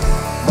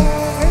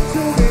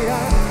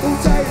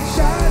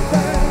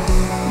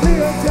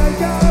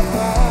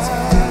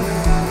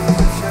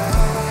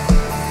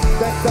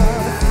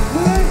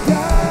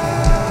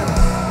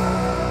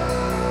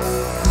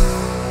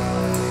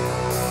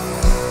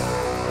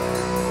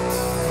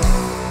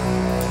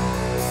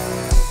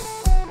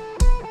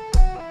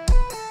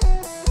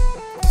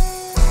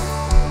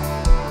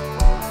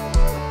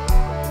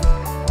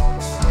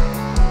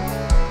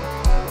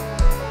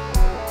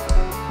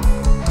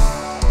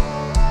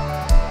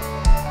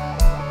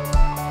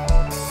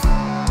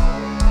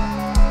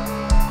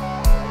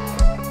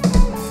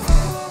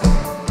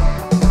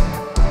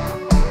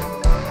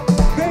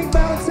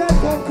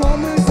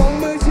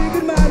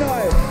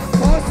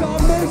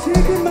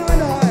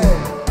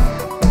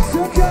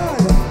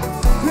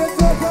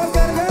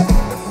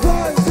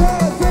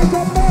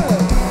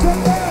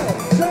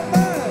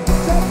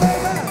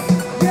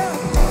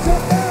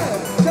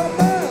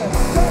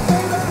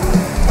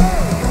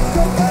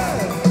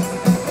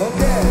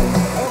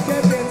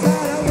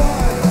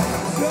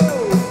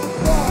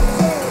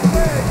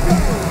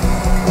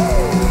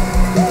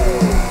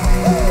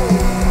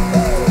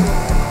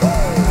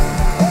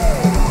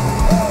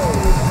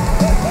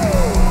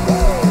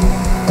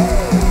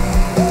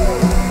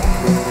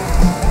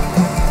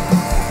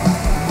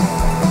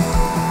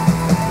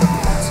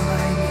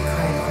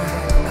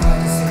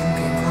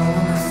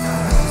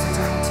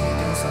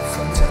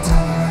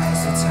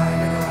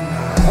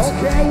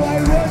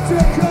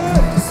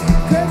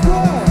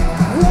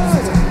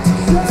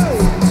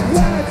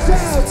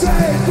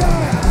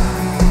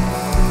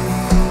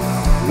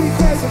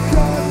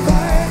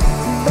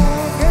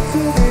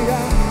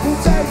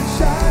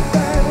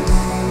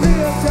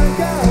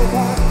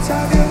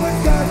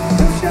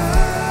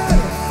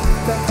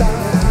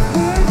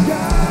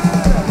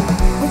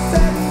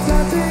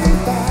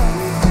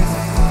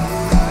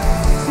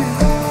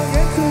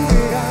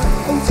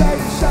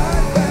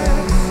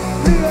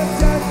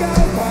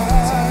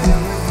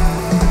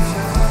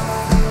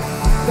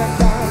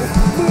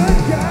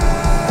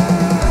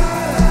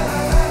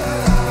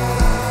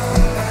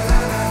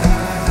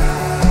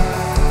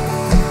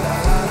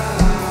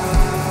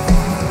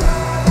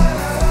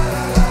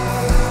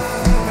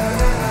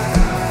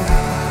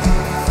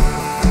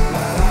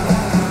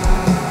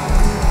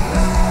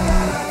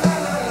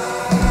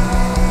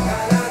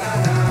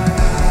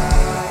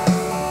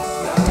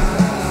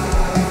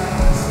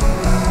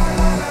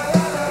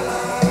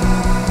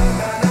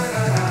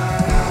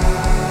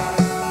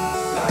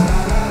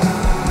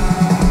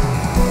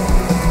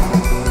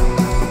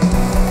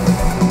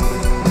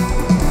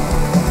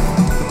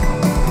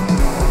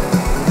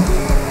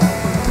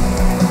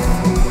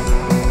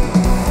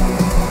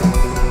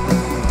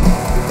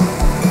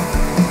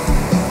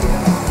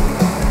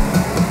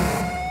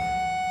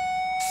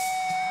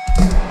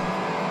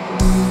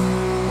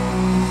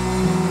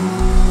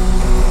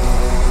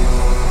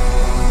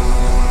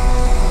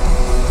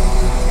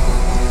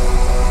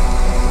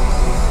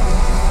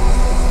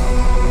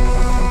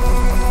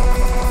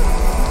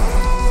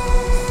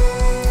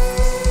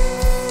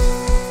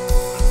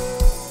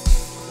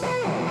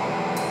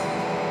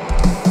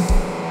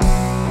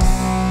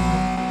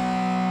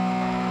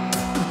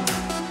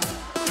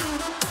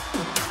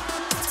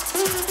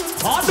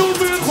ดู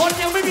มือคน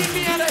ยังไม่มีเ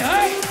มียเลยเ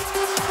ฮ้ย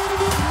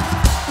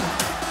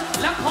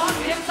แล้วขอเ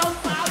สียงส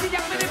าวๆที่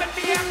ยังไม่ได้เป็นเ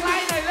มียใคร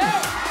หน่อยเร็ว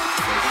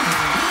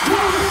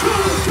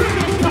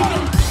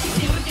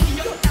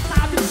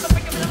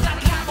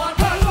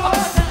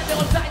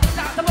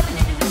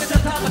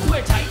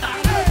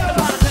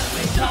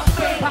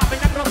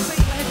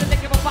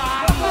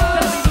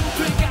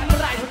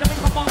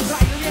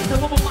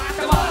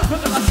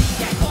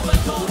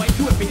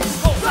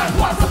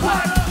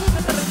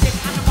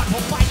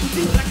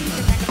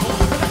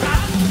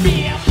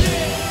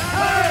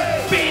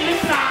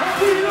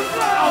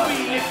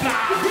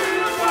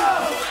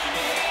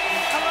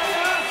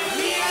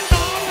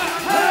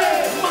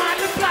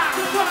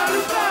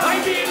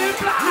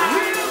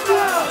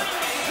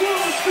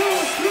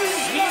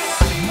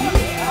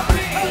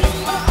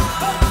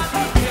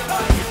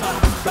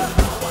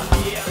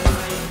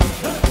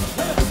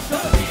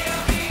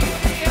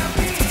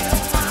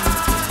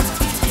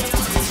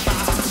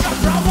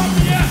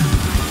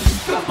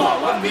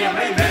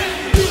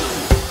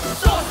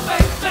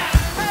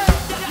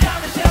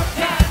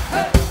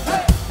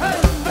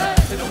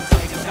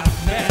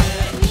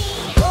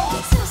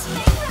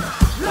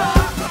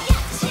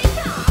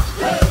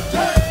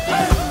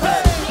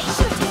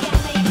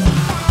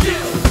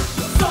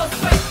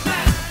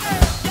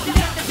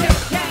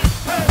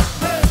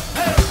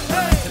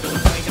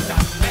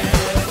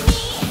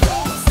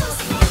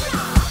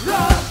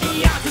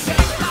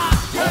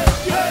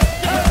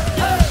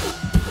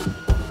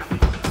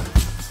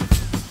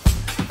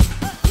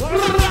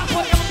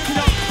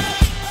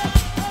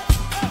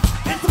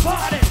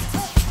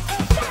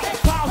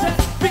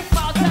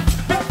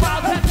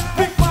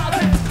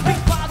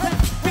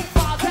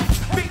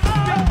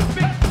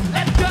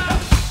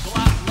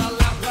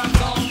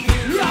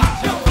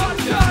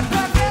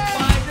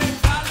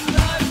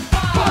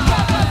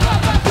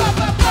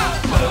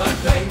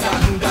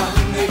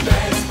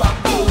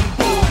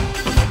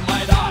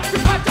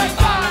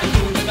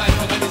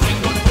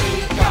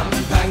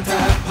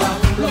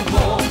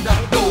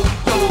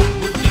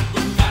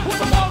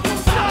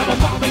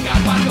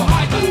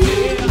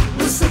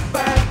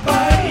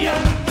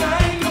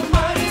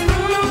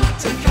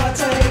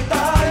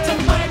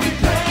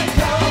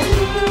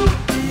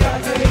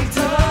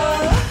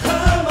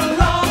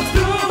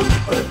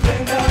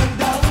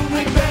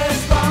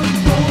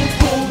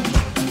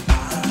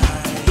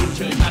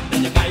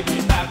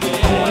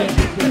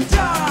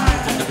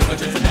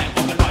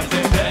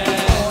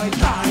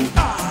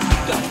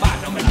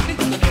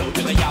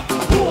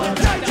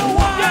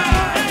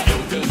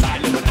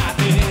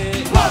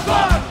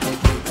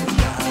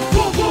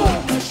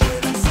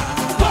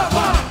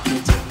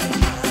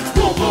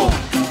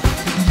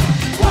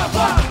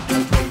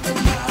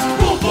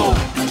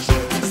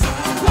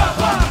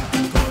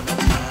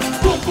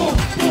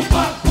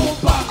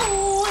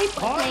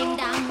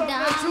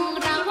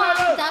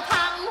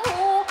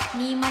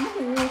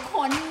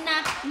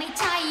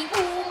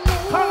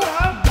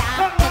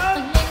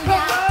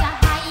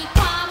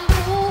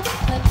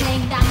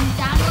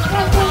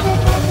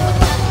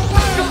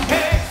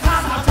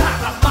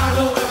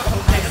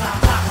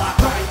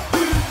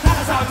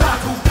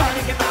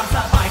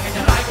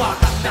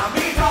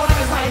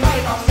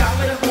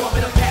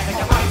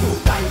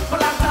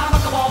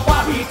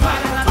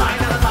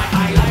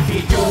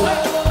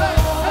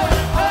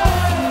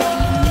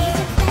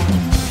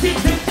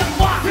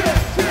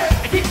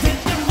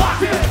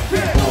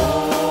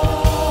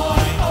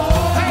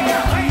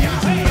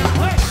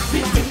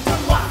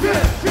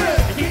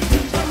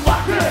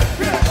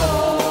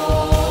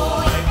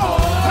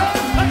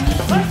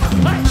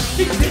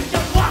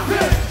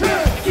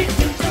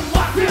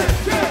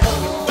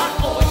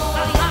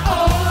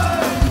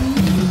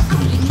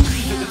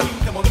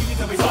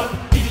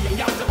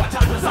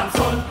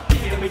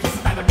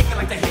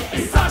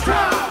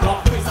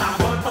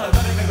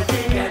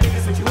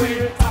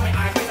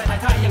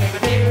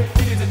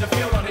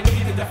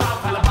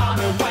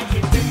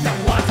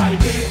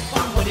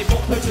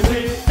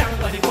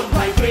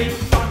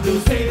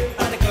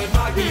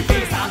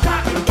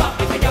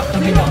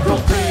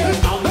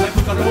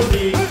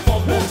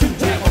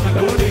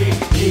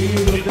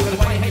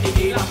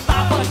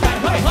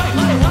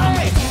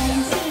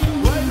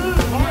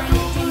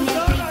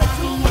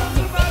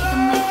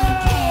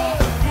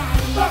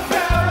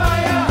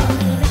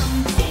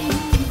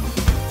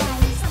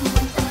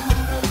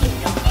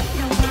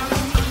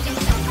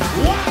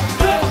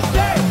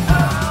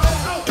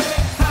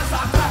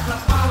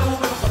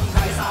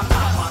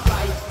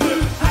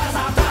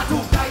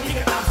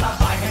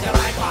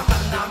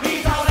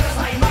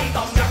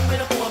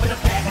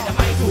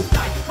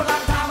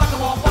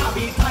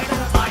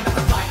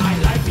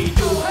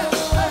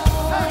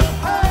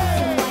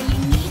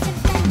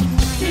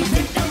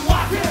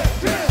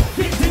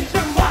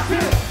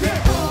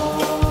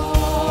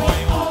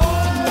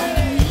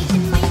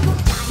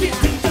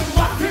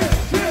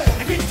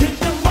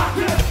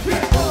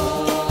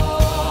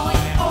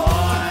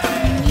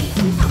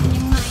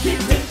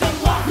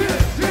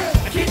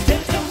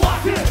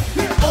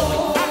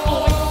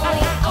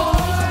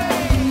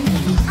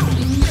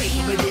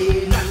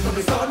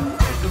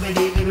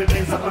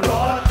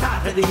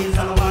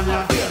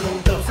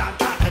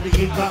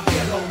ก็เปลี่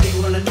ยนโลกนี้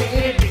วันละนิ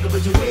ดนี่ก็เป็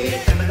นชีวิต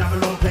แต่มันทำให้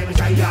โลกเพลงไม่ใ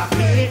ช่ยา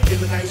พิษที่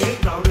เป็นไงชิด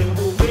เราเรื่อง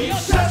บูมิ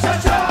ช้า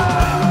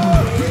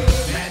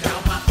แม่ดาว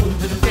มาอุ่น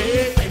จนตี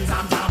เป็นสา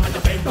มชามันจ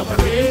ะเป็นตัวผ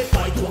ลิตป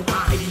ล่อยทวงตา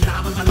ให้ดีนา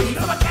มันมาลีส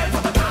มัครแก้ส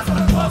มัครตาส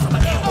มัครคอสมั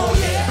ครเอโอ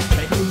เย่เ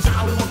ป็นคุณสา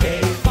วหรือโอเค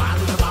ฟ้าห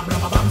รือระบำเรา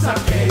มาบัมสัก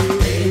เค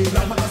เร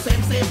ามาก็เซม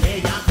เฮ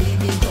ยาที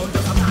มีโจรจะ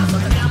ทำหาสมั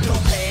ครน้ำโล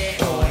เพ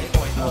โอ้ย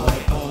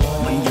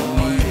มันยังไ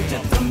ม่รู้จะ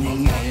ทำยัง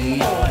ไง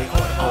โอ้ย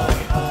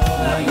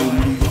แล้วอยู่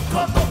มันยุบค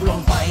อตกลง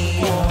ไป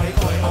โอ้ย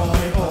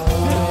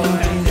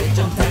มันเด็กจ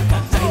นแทบขา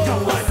ดใจจะ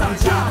ว่าสาม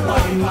ชาปล่อ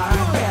ยมา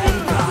แค่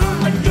ขา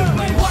มันหยุดไ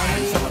ม่ไหว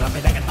สมรภูมิไป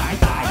ได้กันตาย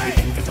เ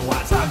ป็นกันจังหวะ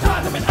สามชา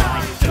จะเป็นตาย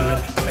เจอ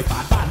จะไปฟา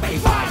ดไป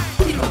ฝ่าย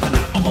ที่เราถ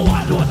นัดเอามาวา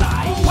ดลวดลา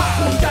ย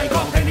ภูมิใจข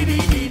องเพลงดี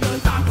เดิน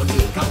ตามคน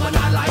อื่นเขามาน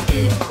านหลายปี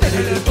แต่เธ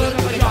อเลือกเปิด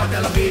ไม่ยอมแต่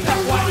ละปีทั้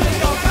งวันเลย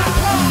ยอมกัน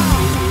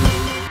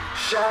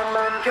ฉัน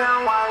มันแค่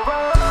วายร้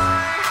า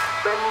ย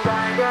เป็นได้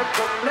แค่ค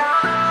นนั้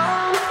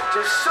นจ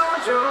ะสู้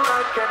อยู่รั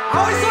กกันเอ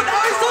าให้สุ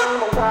ด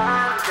บอกว่า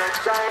จะ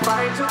ใจไป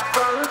ทุกค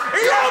รั้ง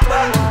ยอม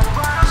มัน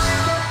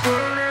ที่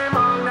ได้ม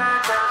องหน้า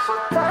แต่สุ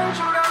ดท้าย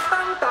ฉันก็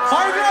ตั้งตาค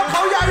อยเรียกเข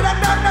าใหญ่ดั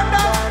ง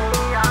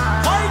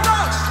คอยก็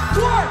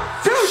ด้วย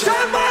ฟิวชั่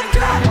นมันแ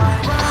ค่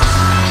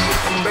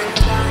เป็น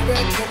ได้แค่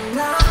คน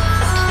นั้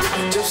น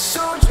จะ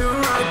สู้อยู่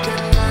รักกั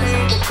นไหน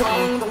ก็ค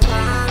งต้องผ่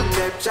านเ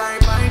จ็บใจ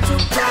ไปทุ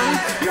กครั้ง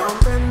ยอม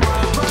เป็นวา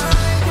ยร้า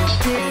ยแค่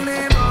เพียงได้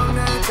มองห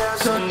น้าแต่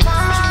สุดท้า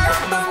ยฉันก็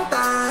ต้องต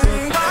าย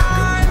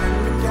มัน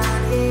เป็นการ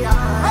นิยา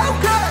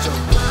ยจ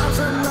บแล้วส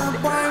ำหรับ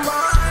วายร้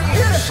าย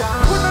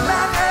คุณต้องน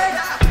านเอง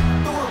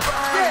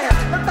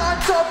น้ำตา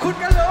จบคุณ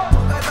กันแล้ว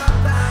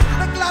แ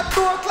ต่กลับ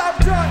ตัวกลับ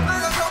ใจ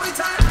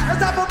แล้ว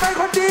ถ้าผมเป็น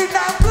คนดีน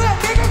างเพื่อน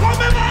นี่ก็คง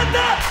ไม่มันน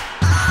ะ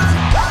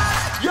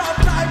ยอม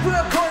ตายเพื่อ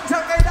คนท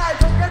ำไงได้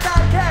ผมก็ได้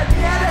แค่เ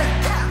นี้ยเด็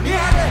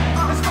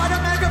แต่สไปเดอ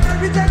ร์แมนกับเป็น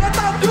พี่เจก็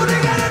ต้องอยู่ด้ว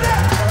ยกันนะ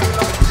ไม่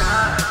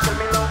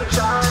ลง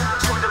ช้า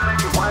คุณจะไม่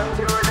มีวัน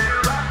ที่เราได้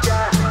รักกั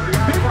น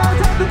พี่มา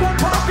ทำทุกคน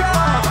พร้อมกั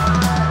น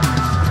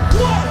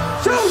One,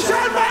 two,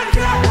 three, man,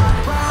 go!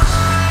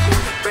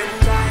 เป็น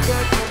ได้แค่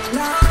คน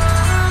นั้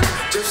น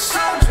จะ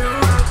สู้จะ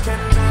รักแค่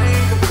ไหน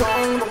ก็ค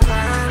งต้องผ่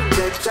านเ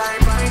จ็บใจ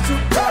ไปทุ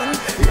กครั้ง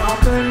ยอม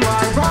เป็นวา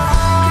ยร้า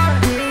ย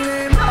ที่ได้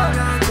มองห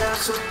น้าแต่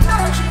สุดท้า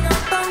ยฉันก็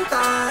ต้องต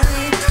าย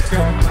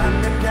ก็มัน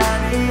เป็นแค่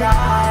นิยา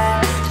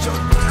ยจ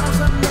บแล้ว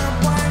สำหรับ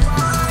วายร้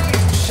าย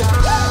ฉัน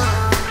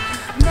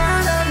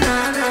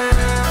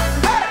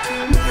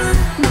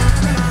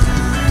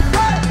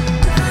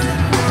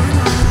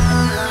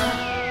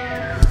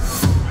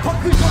ผม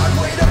คือกอดไ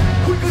ว้เด้อ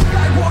คุณคือไก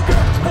ด์วอล์กเกอ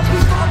ร์ผมคื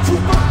อตอนชู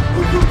เปอร์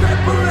คุณคือเรด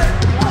บูลเลต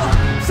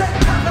เส้น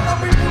ทางแล้วเรา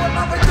ไม่มีวันม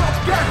าไปจบ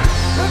กัน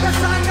แล้วก็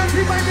สร้างกัน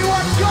ที่ไม่มีวั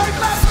นย้อนก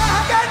ลับมาหา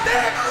กัน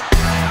อีก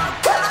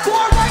ปว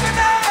ดไว้กัน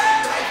เอง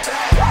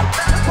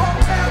ผม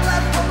แอบและ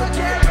ผมก็แ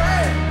ค่เร่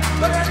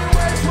But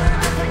anyways when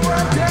it's a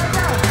world day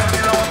now จะไ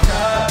ม่ลงเธ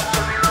อจ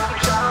ะไม่ลง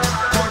ฉัน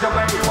คงจะไ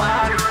ม่มีวั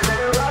นที่เราได้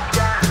รับ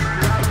กัน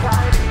ไม่ใคร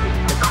ดี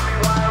ต้องมี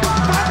วัน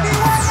มันมี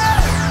วันเล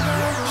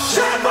ย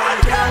ฉันมัน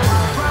แค่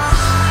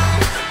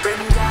เป็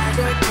นได้แ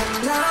ค่คน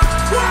นั้น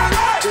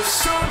จะ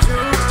สู้จะ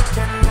รักแ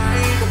ค่ไหน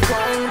ก็ค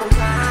งต้อง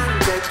ผ่าน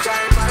เจ็บใจ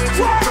ไป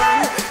ทุกครั้ง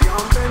ยอ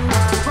มเป็นว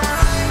ายร้า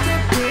ยแค่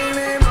เพียงไ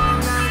ด้มอง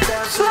หน้าแต่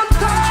สุด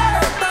ท้ายฉัน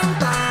ก็ต้อง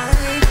ตาย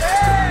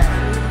มั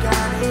นเป็นกา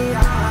รนิย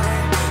าย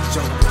จ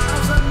บแล้ว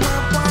สำหรั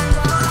บวาย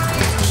ร้าย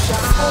ฉั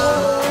นโอ้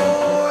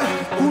ย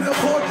กูจะ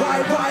โคตรว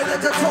ายแล้ว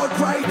จะโทษใ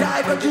ครได้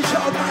เพราะที่ช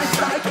อบ my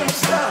style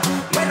gangster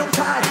ไม่ต้อง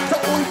ทายถ้า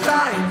อุ้ยต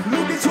ายลู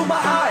กนี่ชูมา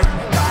อาย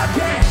ตาแด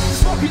ง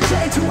smoking J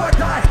to I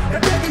die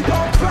and baby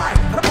don't cry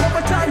ถ้าผมม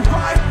าใจ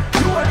ร้าย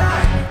you and I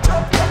จ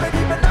บก็ไม่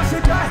ดีมันน่าเสี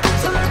ยดาย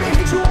so let me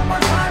hit you one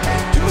more time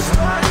and you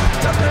smile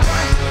จำได้ไหม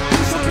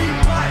you should be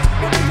mine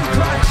ไม่มีใค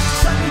ร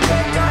ฉันนี่ยั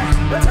งไง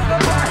และทำอะ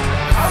ไร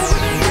เอาไว้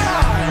ได้ไง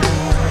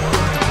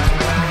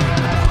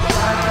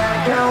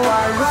แค่วา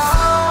ยร้า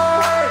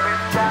ยเป็น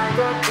ใจ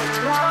ก็เป็น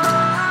ร้าย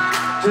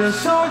จะ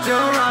สู้จะ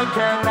รักแ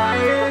ค่ไหน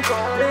ก็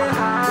ได้ห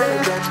าย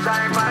เจ็บใจ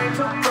ไป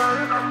ทุกครั้ง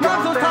วัน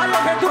สุดท้ายอยา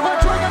กเห็นทุกคน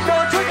ช่วยกันโด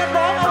ดช่วยกัน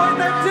ร้องเอาให้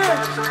เต็มที่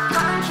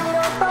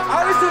เอา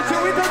ให้สุดชี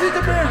วิตเท่าที่จ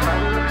ะเป็น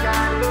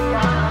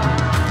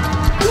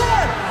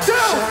One,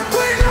 two,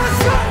 three, let's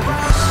go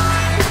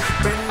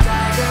เป็นได้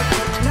แค่ค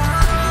นนั้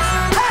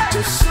นจ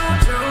ะสู้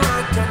จะรั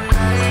กแค่ไหน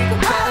ก็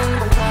คง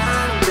ต้องผ่า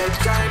นเจ็บ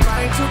ใจไป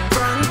ทุกค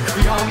รั้ง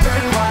ยอมเป็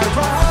นวาย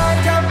ร้าย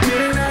แค่เพี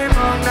ยงได้ม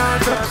องหน้า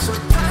เธอสุ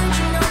ดท้าย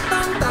ฉันก็ต้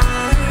องตา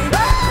ย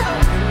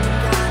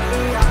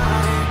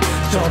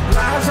จบแ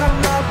ล้วส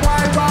ำหรับวา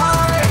ยร้า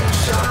ย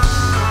ฉัน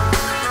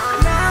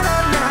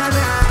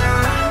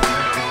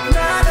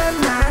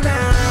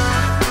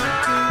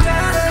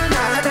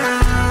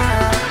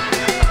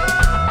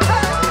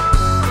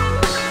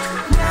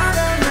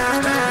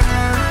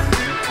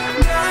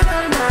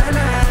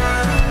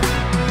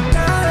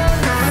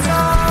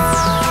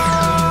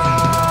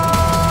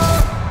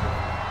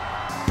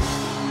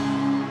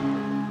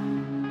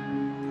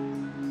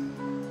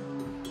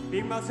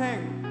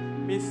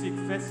Music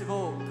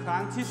Festival ครั้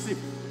งที่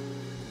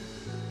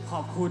 10 ขอ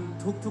บคุณ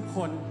ทุกค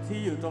นที่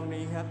อยู่ตรง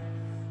นี้ครับ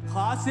ข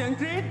อเสียง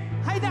กรี๊ด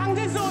ให้ดัง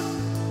ที่สุด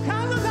ครั้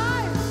งสุดท้า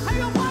ยให้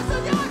กับความสุ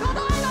ดย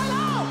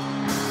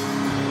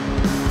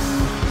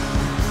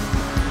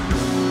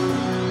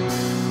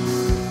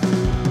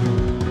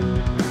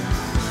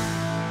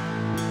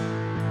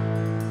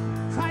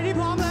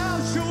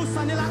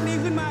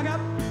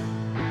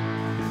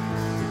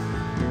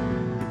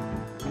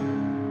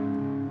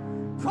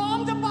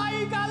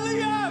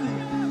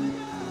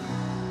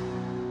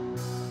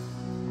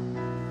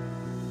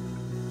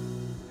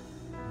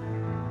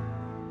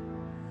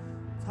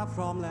พ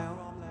ร้อมแล้ว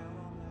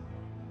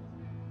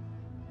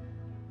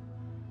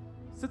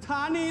สถ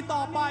านีต่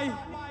อไป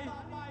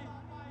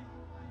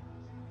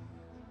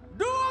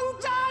ดวง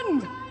จันทร์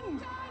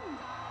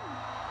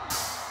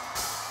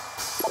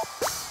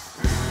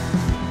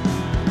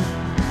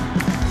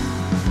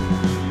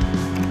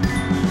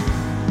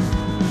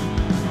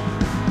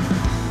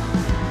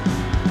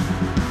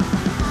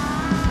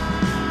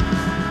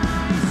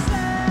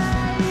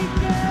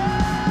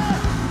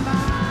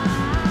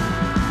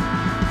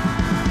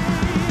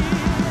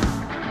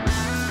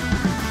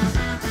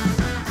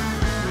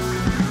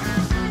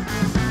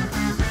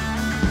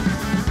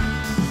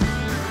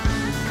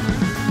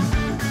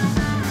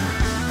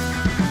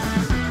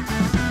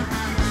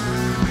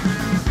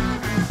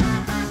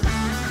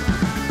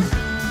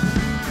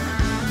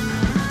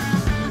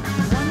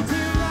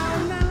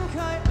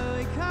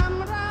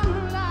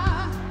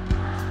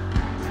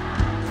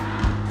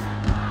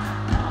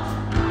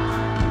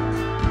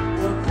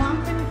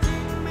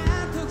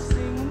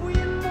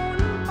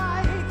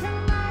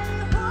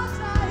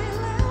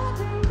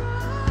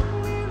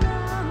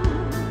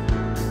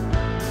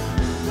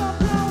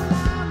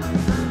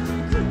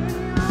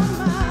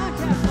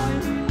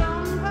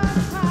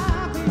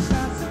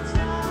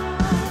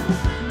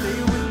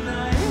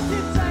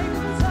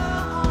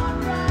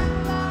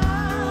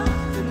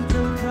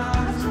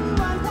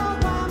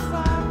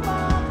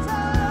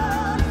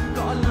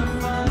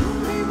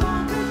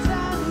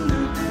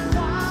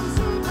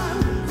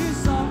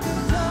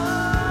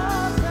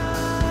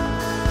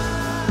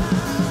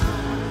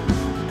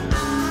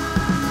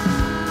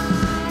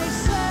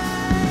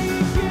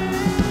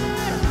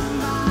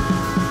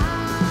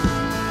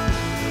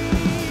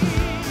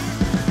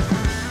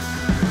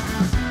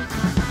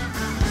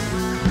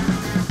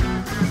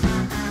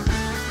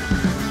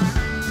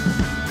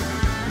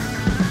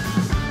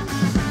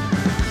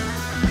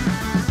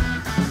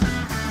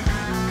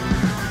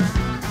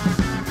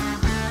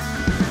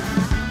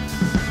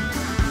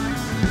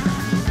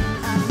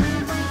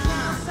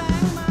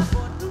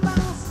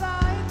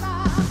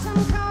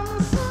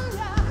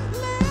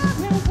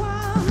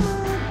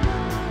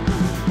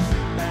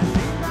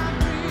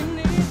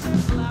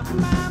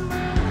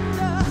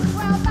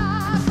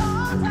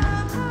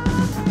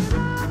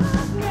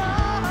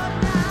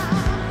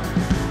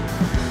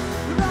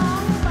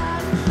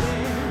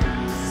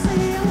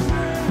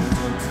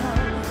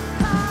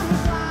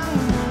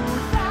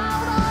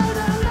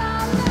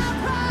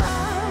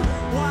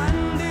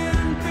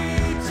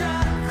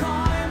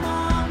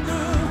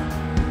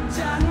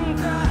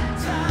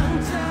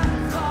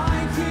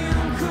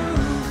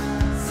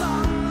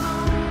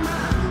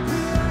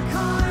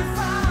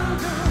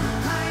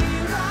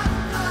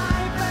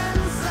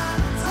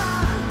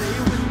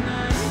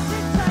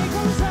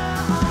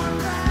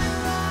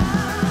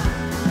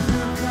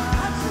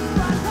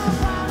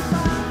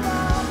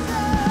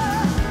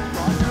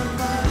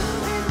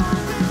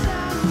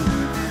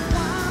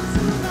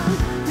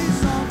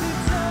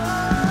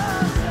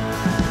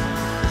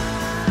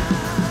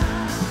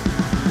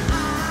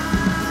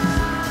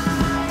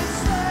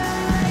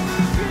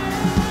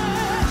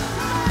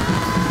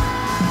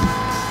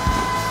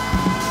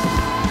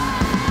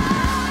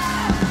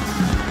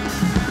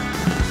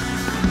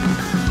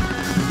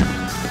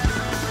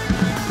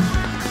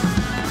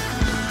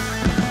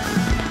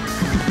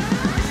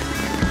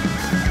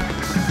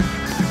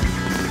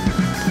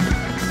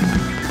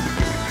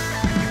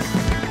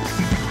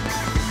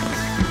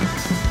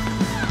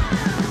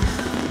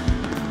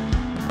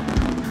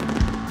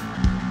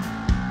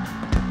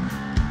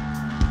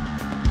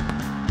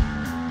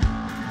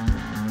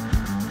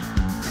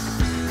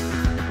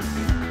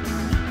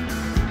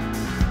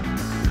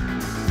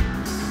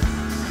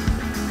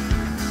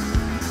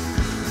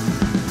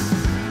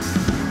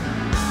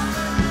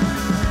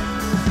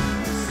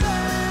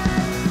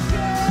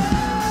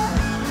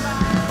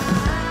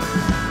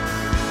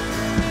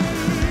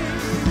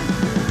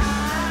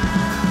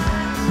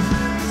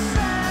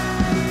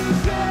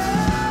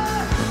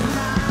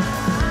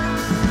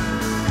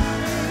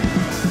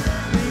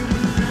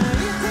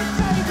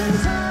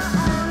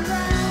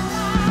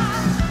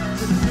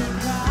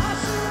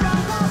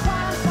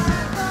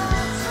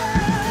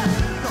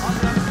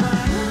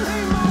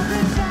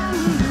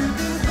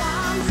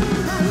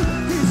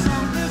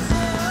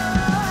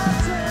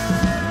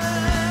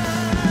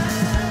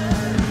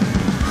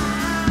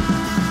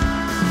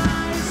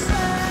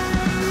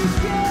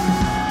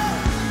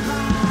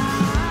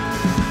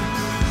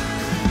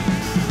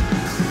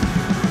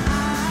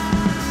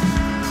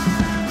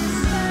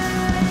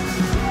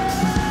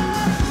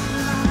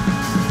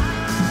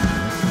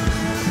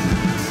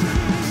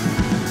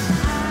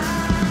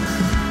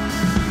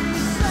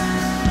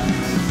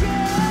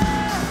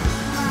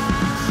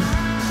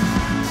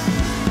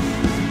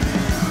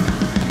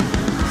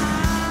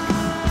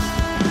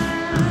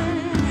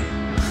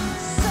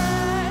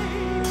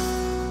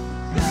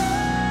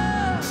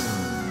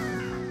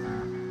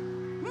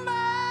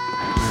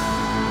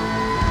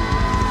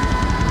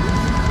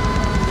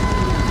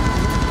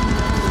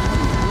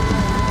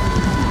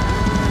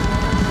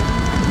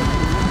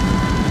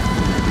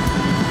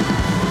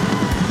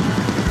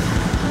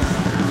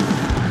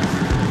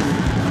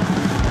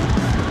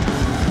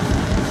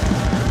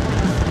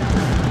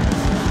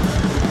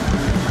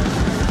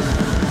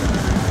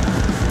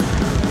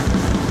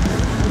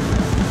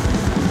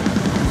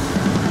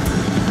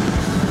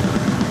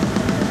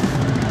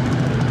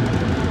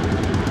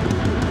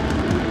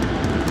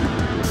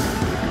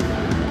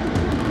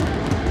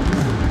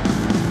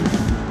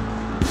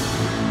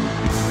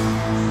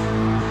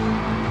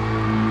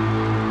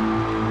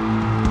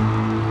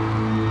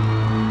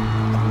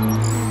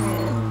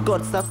ก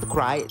ด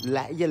Subscribe แล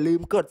ะอย่าลื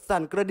มกดสั่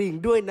นกระดิ่ง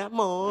ด้วยนะโ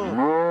ม